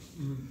mistake.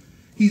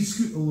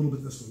 He's a little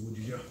bit this way, would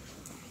you, Joe?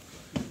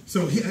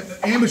 So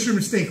amateur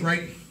mistake,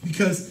 right?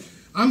 Because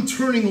I'm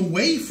turning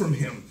away from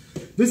him.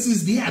 This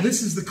is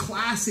the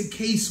classic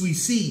case we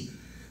see.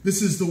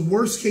 This is the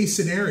worst case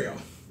scenario.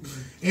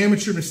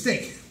 Amateur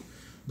mistake.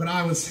 But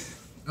I'm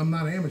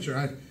not an amateur.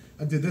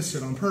 I did this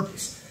shit on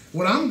purpose.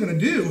 What I'm gonna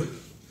do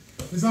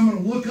is I'm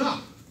gonna look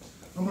up.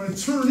 I'm gonna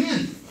turn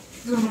in.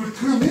 And I'm gonna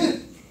come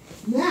in.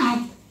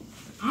 Now,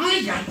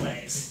 I got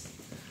legs.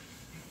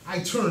 I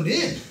turned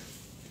in.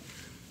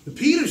 The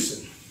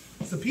Peterson.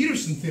 It's the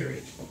Peterson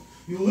theory.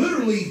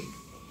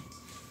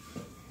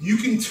 You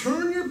can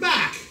turn your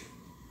back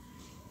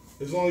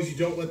as long as you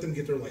don't let them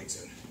get their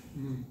legs in.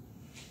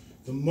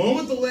 The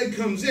moment the leg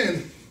comes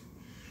in,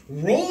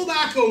 roll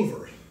back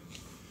over.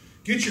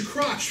 Get your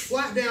crotch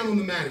flat down on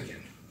the mat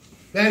again.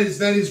 That's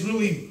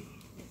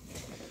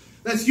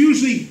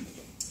usually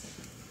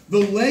the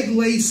leg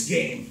lace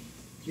game.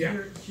 Yeah.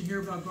 Did you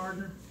hear about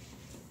Gardner?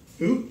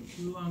 Who?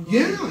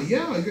 Yeah.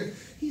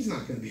 He's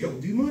not going to be able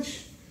to do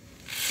much.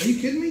 Are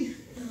you kidding me?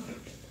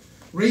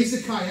 Raise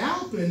the Kai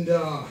Alp and,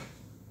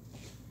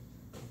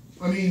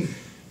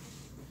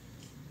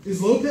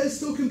 is Lopez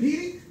still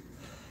competing?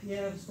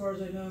 Yeah, as far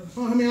as I know.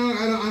 Well, I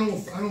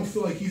don't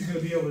feel like he's going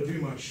to be able to do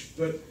much.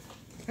 But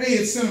hey,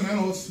 it's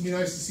sentimental. It's be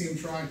nice to see him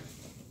try.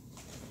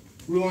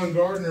 Rulon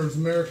Gardner was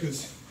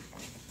America's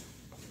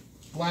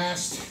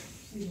last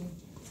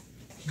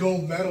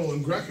gold medal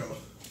in Greco.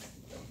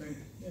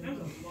 That was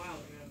a while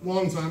ago.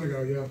 Long time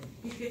ago, yeah.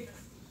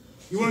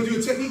 You want to do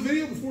a technique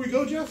video before we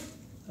go, Jeff?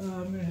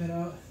 I'm gonna head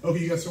out. Okay,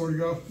 you got somewhere to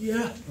go?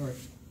 Yeah. All right.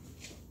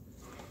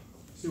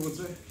 See you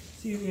Wednesday?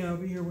 See you. Yeah, I'll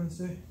be here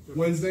Wednesday.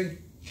 Wednesday?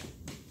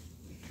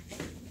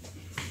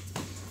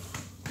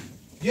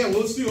 Yeah, well,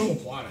 let's do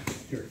omoplata.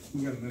 Here,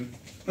 we got a minute.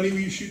 Honey, will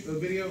you shoot the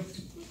video?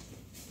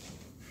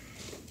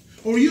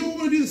 Or you don't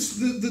want to do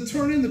the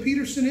turn in, the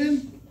Peterson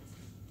in?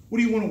 What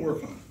do you want to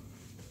work on?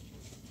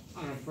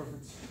 I don't have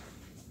preference.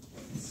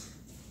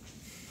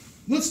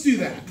 Let's do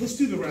that. Let's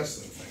do the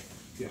rest of the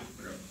thing. Yeah.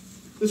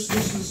 This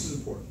is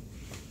important.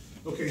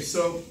 Okay,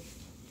 so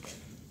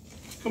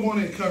come on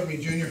in and cover me,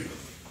 Junior.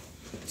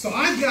 So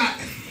I've got,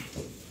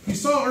 you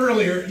saw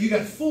earlier, you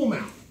got full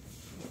mount.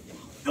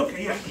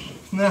 Okay, yeah.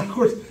 Now, of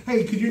course,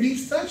 hey, could your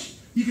knees touch?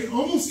 You can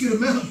almost get a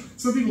mount.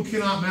 Some people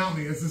cannot mount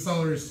me. That's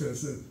all there is to it.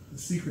 It's a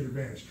secret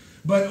advantage.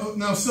 But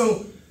now,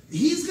 so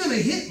he's going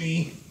to hit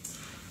me.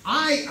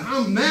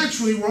 I'm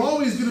naturally, we're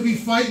always going to be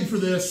fighting for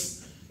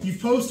this.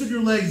 You've posted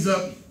your legs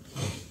up,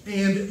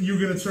 and you're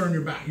going to turn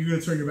your back. You're going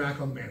to turn your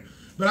back on the man.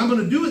 But I'm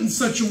going to do it in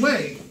such a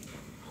way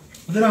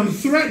that I'm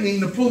threatening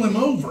to pull him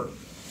over.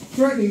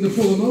 Threatening to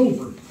pull him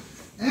over.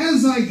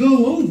 As I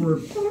go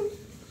over,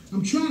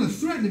 I'm trying to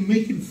threaten him,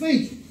 make him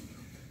think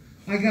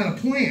I got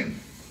a plan.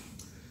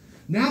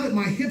 Now that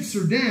my hips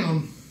are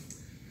down,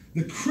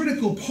 the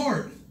critical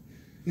part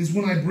is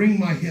when I bring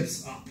my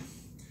hips up.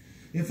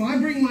 If I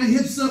bring my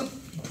hips up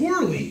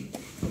poorly,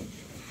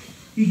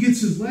 he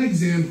gets his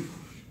legs in,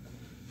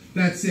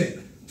 that's it.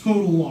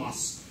 Total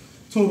loss.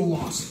 Total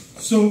loss.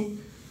 So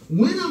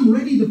when I'm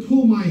ready to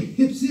pull my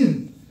hips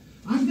in,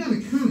 I've got to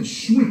kind of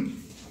shrimp.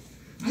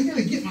 I got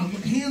to get my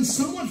hands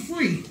somewhat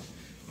free.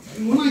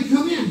 And when I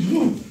come in,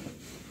 boom,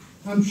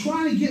 I'm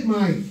trying to get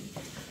my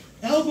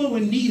elbow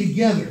and knee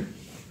together.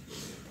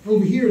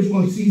 Over here as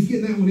well. You see he's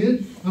getting that one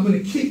in? I'm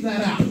going to kick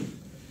that out.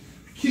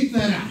 Kick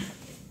that out.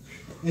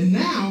 And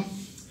now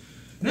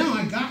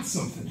I got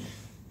something.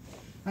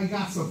 I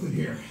got something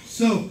here.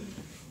 So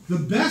the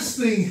best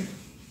thing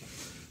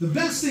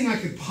I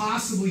could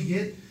possibly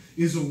get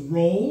is a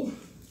roll.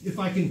 If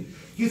I can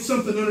get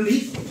something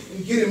underneath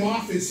and get him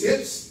off his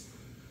hips,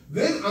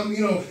 then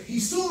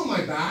he's still on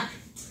my back,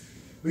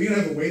 but you don't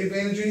have the weight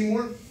advantage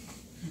anymore.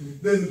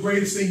 Then the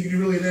greatest thing you can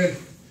really then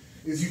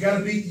is you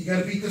gotta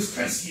beat this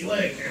pesky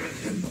leg, damn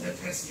it. That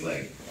pesky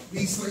leg.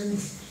 These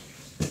things,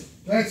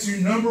 that's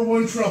your number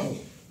one trouble.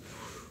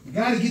 You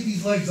gotta get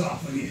these legs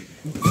off of you.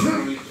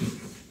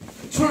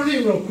 Turn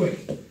in real quick.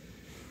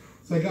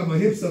 So I got my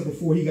hips up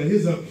before he got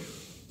his up.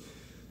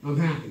 I'm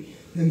happy.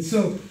 And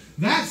so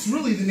that's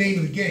really the name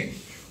of the game.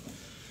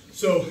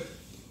 So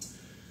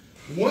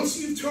once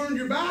you've turned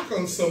your back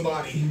on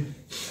somebody,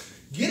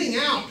 getting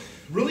out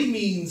really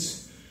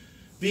means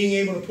being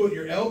able to put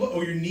your elbow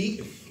or your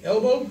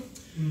elbow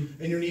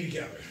and your knee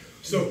together.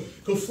 So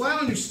go flat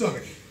on your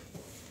stomach.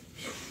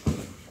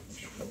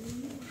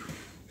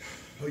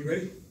 Are you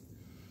ready?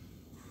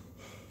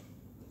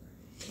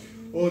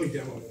 Well, let me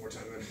demo one more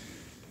time then.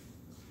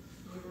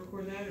 Want to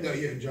record that? No,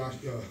 yeah, Josh,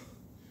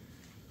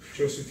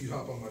 Joseph, you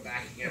hop on my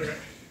back again.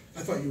 I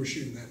thought you were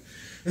shooting that.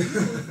 I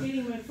was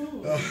getting my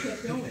phone. I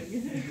kept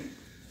going.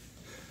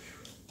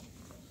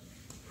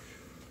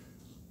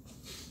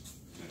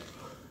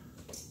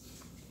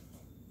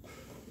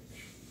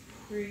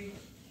 3,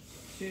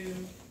 2,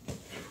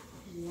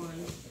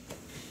 1.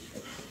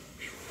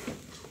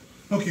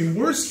 Okay,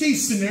 worst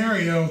case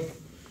scenario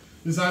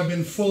is I've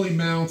been fully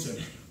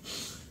mounted.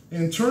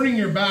 And turning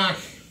your back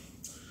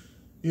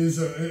is,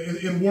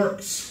 it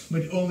works,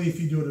 but only if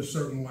you do it a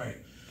certain way.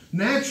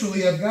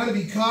 Naturally, I've got to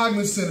be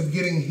cognizant of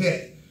getting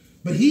hit,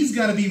 but he's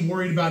got to be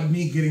worried about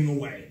me getting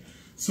away.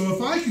 So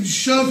if I can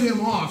shove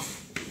him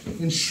off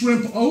and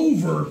shrimp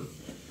over,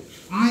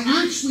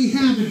 I actually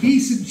have a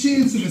decent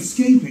chance of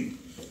escaping,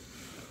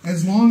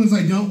 as long as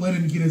I don't let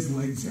him get his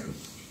legs out.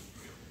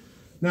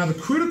 Now, the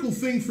critical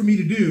thing for me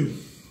to do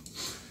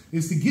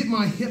is to get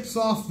my hips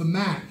off the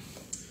mat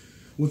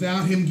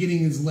without him getting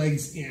his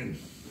legs in.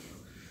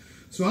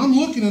 So I'm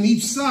looking on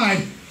each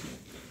side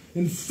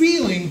and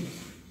feeling,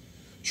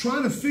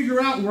 trying to figure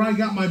out where I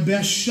got my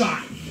best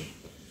shot.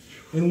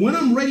 And when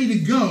I'm ready to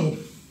go,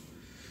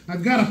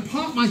 I've got to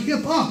pop my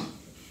hip up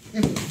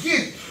and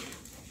get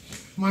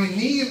my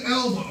knee and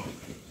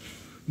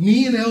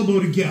elbow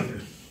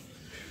together.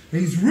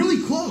 And he's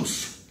really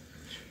close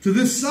to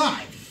this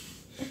side.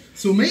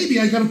 So maybe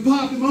I got to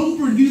pop him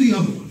over and do the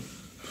other one.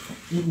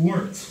 It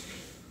worked.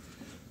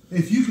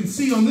 If you can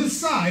see on this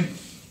side,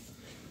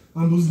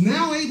 I was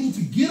now able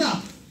to get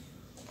up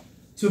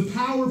to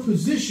power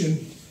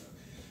position,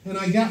 and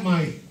I got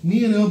my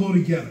knee and elbow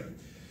together.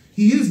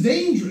 He is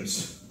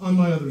dangerous on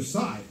my other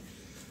side,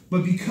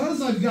 but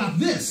because I've got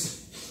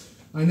this,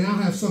 I now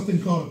have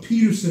something called a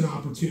Peterson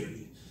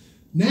opportunity.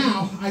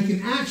 Now I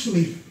can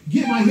actually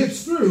get my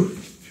hips through,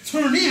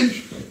 turn in,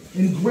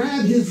 and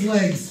grab his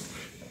legs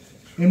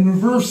and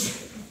reverse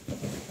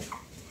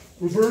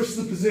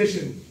the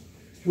position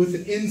with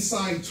an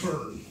inside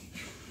turn.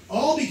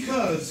 All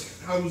because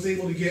I was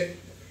able to get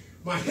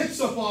my hips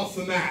up off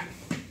the mat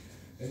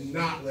and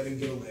not let him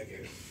get a leg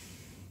in.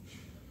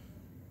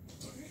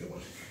 Okay, come on.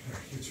 All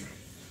right, your turn.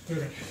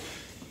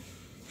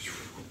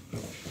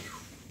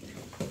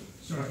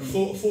 All right.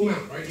 Full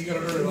mount, right? You got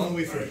to earn it all the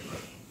way through.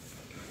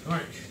 All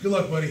right, good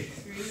luck, buddy.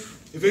 3,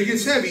 If it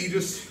gets heavy, you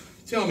just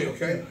tell me,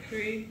 okay?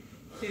 3,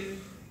 2,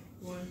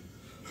 1.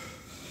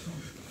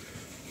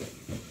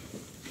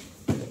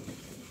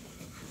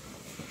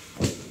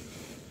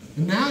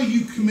 And now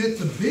you commit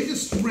the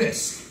biggest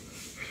risk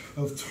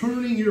of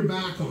turning your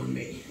back on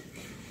me.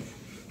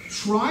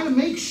 Try to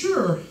make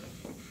sure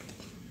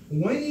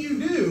when you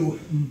do,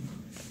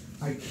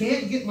 I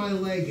can't get my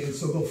leg in,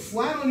 so go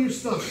flat on your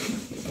stomach.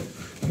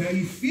 Now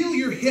you feel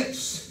your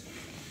hips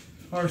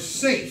are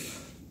safe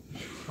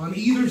on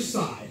either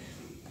side.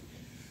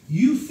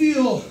 You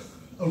feel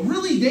a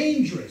really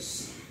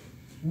dangerous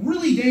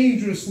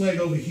leg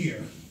over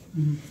here.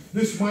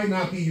 This might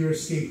not be your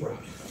escape route.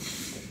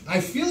 I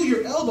feel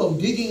your elbow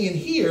digging in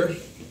here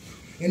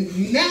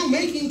and now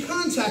making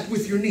contact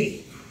with your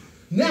knee.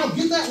 Now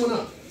get that one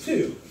up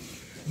too.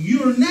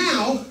 You're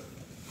now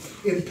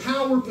in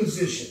power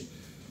position.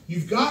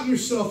 You've got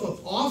yourself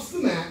up off the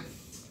mat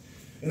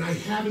and I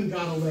haven't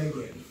got a leg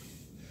in.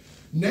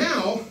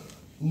 Now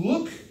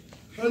look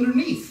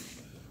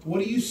underneath.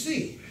 What do you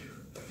see?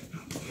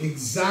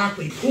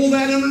 Exactly. Pull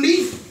that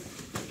underneath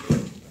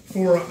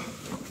for a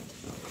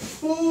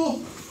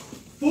full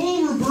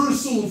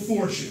reversal of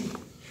fortune.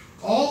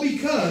 All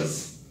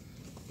because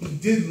he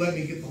did let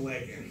me get the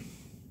leg in.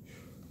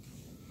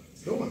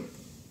 Go on.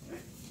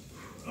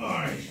 All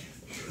right.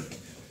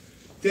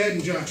 Dad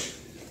and Josh.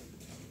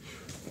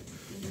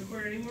 Did you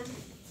record anymore?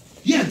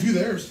 Yeah, do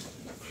theirs.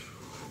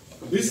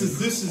 This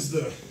is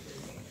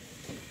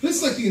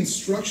like the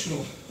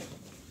instructional.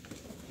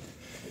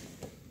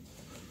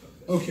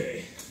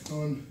 Okay.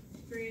 On.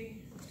 3,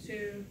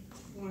 2,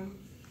 1.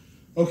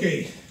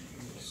 Okay.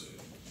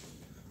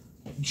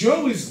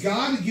 Joe has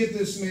got to get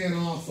this man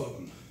off of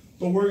him,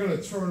 but we're going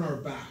to turn our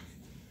back.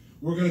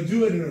 We're going to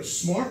do it in a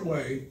smart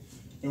way,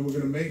 and we're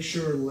going to make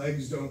sure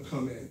legs don't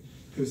come in,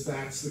 because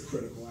that's the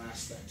critical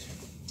aspect.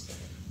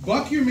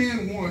 Buck your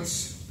man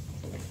once,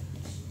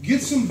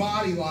 get some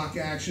body lock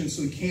action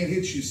so he can't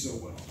hit you so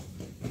well,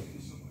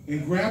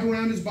 and grab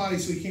around his body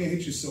so he can't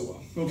hit you so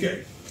well.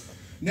 Okay,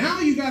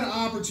 now you got an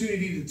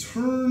opportunity to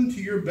turn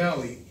to your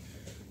belly,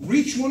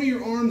 reach one of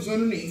your arms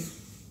underneath,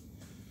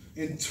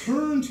 and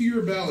turn to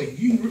your belly.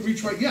 You can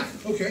reach right, yeah,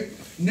 okay.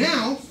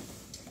 Now,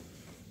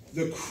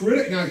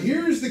 now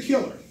here's the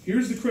killer.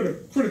 Here's the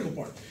critical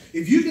part.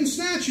 If you can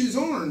snatch his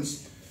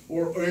arms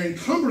or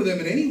encumber them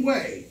in any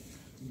way,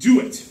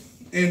 do it.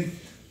 And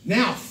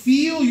now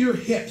feel your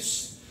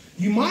hips.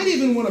 You might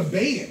even want to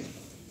bait him.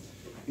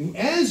 And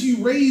as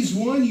you raise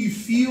one, you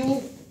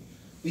feel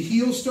the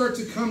heels start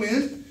to come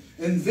in.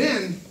 And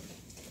then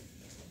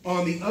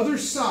on the other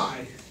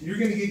side, you're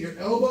going to get your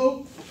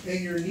elbow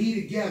and your knee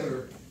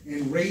together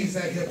and raise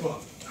that hip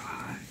up.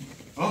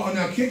 Oh,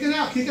 now kick it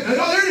out, kick it out.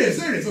 Oh, there it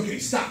is. Okay,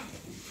 stop.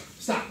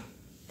 Stop.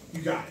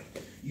 You got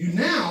it. You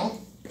now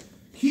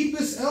keep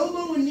this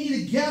elbow and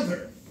knee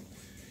together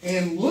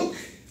and look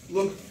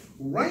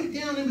right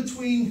down in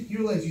between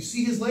your legs. You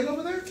see his leg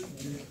over there?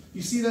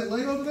 You see that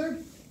leg over there?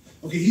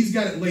 Okay, he's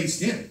got it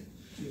laced in.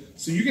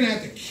 So you're going to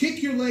have to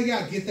kick your leg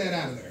out, get that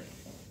out of there.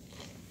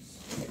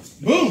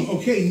 Boom.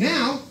 Okay,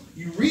 now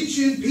you reach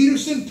in,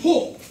 Peterson,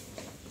 pull.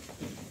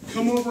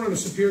 Come over in a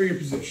superior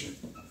position.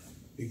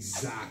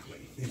 Exactly,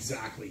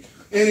 exactly.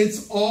 And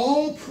it's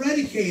all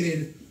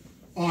predicated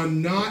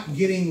on not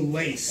getting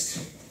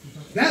laced.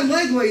 That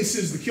leg lace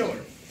is the killer.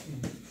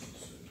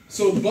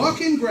 So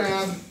buck and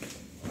grab.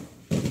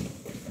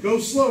 Go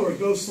slower,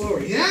 go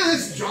slower. Yeah,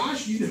 that's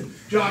Josh.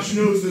 Josh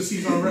knows this.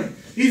 He's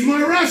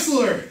my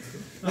wrestler.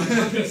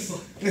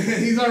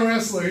 He's our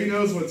wrestler. He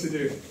knows what to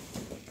do.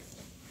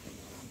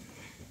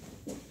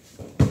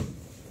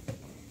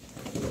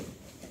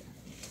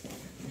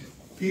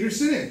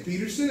 Peterson in,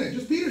 Peterson in.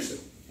 Just Peterson.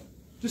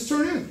 Just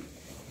turn in.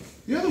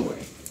 The other way.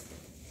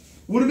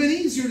 Would have been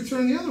easier to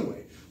turn the other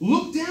way.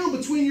 Look down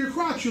between your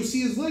crotch. You'll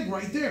see his leg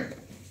right there.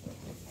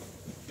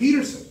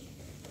 Peterson.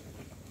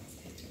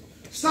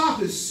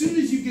 Stop as soon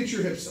as you get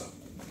your hips up.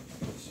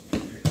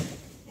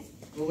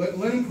 Well,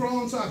 let him crawl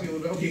on top of you a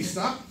little bit. Okay,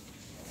 stop.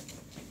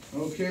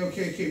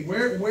 Okay.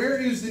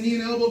 Where is the knee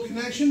and elbow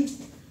connection?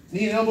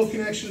 Knee and elbow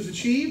connection is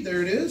achieved.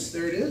 There it is.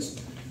 There it is.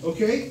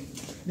 Okay.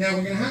 Now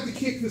we're going to have to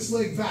kick this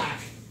leg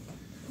back.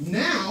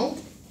 Now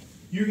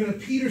you're going to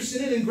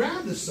Peterson in and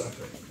grab this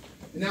sucker.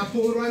 And now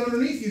pull it right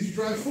underneath you as you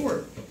drive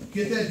forward.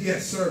 Get that?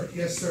 Yes, sir.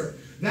 Yes, sir.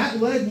 That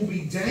leg will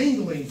be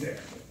dangling there.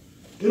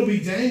 It'll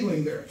be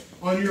dangling there.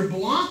 On your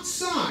blocked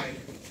side,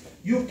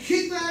 you'll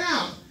kick that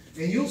out,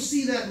 and you'll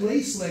see that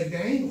lace leg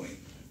dangling.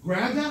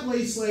 Grab that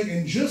lace leg,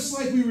 and just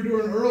like we were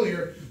doing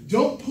earlier,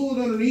 don't pull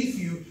it underneath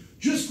you.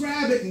 Just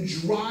grab it and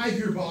drive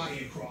your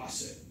body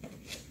across it.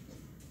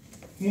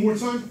 One more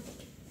time.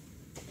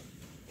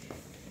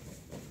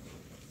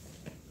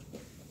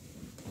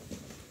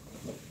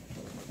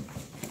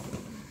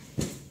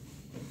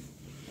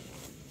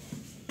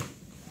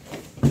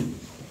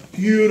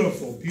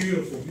 Beautiful,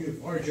 beautiful,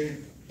 beautiful. All right,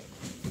 Jane.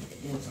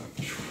 One more time.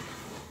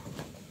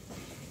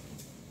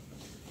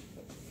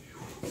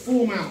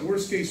 Full mount,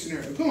 worst case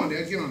scenario. Come on,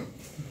 Dad, get on it.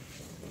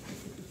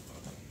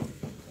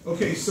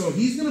 Okay, so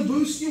he's going to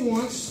boost you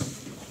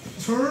once.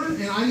 Turn,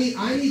 and I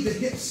need the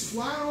hips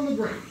flat on the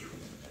ground.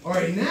 All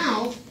right,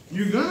 now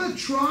you're going to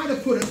try to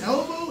put an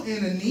elbow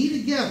and a knee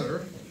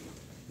together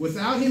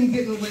without him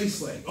getting a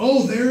lace leg.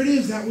 Oh, there it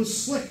is. That was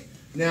slick.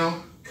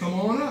 Now, come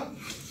on up.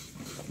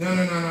 No.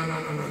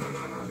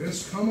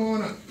 Just come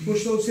on up.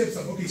 Push those hips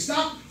up. Okay,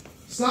 stop.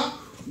 Stop.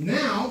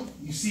 Now,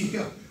 you see,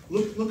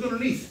 look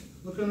underneath.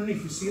 Look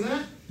underneath. You see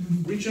that?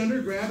 Reach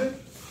under, grab it,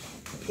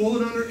 pull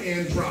it under,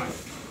 and drive.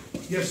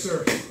 Yes,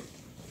 sir.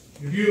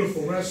 You're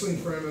beautiful. Wrestling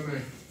for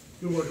MMA.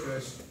 Good work,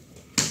 guys.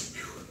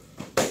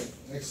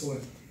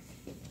 Excellent.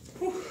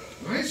 Whew.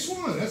 Nice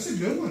one. That's a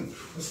good one.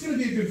 That's going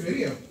to be a good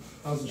video.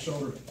 How's the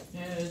shoulder?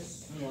 Yeah,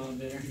 it's a lot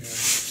better.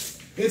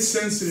 Yeah. It's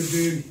sensitive,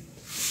 dude.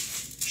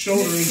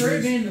 Shoulder injuries.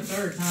 It's been the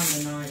third time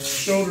tonight.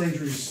 Shoulder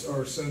injuries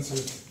are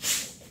sensitive.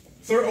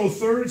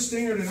 Third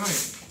stinger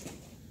tonight.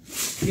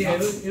 Yeah,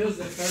 it was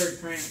the third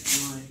cramp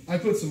tonight. I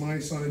put some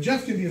ice on it.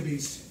 Jeff can be a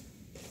beast.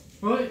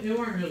 Well, it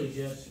weren't really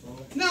Jeff's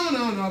fault.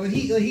 No, but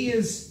he's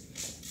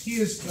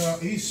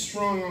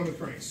strong on the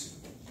cranks.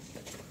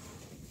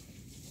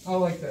 I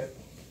like that.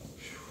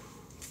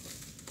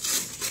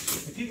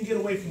 If you can get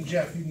away from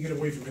Jeff, you can get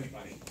away from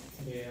anybody.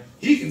 Yeah.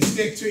 He can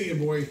stick to you,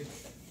 boy.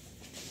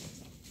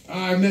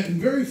 I've met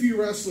very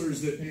few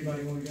wrestlers that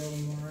Anybody want to go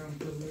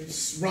around?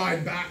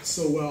 ride back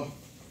so well.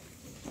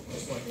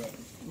 Just like that.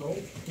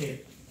 Roll. Yeah.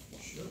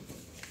 Sure.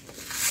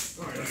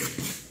 All right.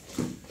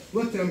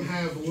 Let them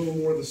have a little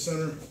more of the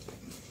center.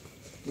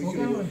 We'll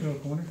go into a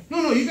corner.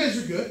 No, you guys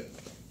are good.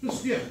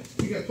 Just, yeah,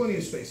 you got plenty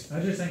of space. I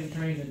just ain't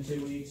trained in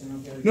 2 weeks and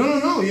I'm good.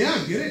 No,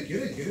 yeah, get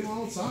it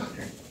all outside.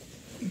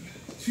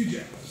 2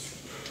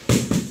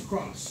 jabs.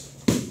 Cross.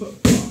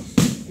 Hook, cross.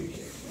 Good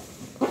kick.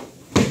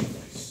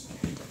 Nice.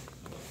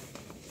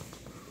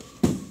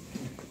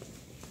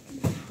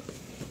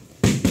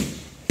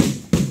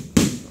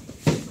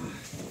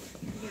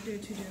 We're doing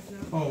 2 jabs now.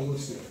 Oh,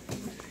 let's do it.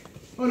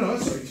 Oh no,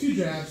 that's right. 2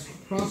 jabs.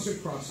 Cross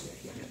kick, cross kick.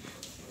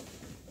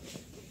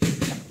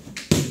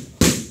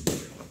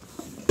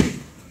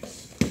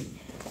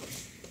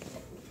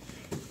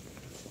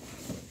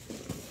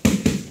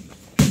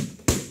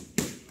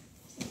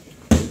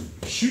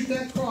 Shoot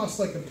that cross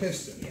like a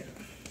piston. Yeah.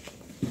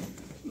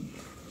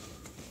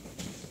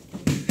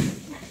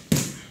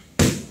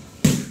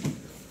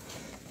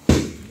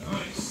 Nice. Nice.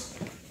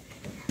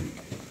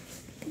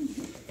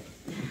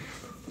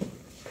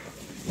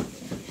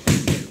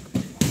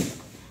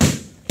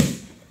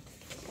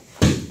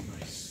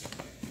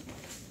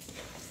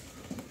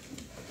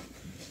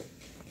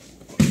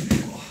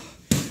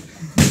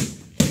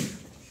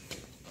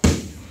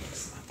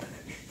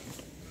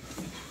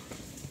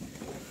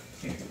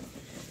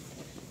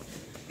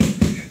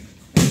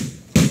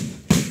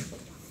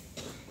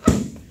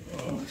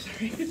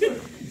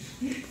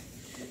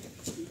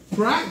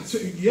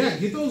 Yeah,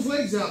 get those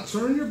legs out.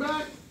 Turn your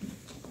back.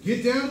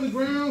 Get down to the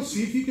ground.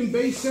 See if you can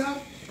base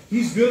out.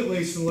 He's good at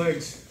lacing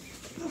legs.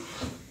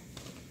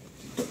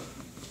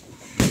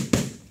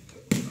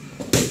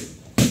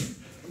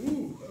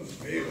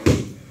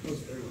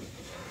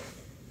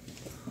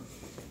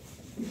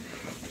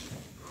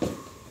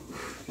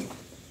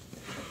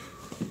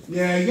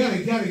 Yeah,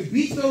 you gotta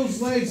beat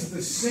those legs at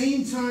the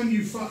same time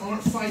you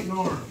aren't fighting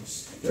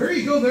arms. There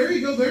you go, there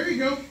you go, there you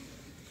go.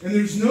 And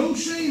there's no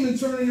shame in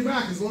turning your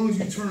back as long as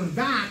you turn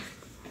back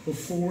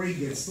before he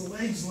gets the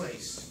legs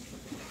laced.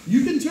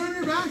 You can turn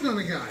your back on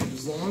a guy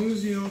as long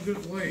as you don't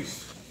get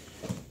laced.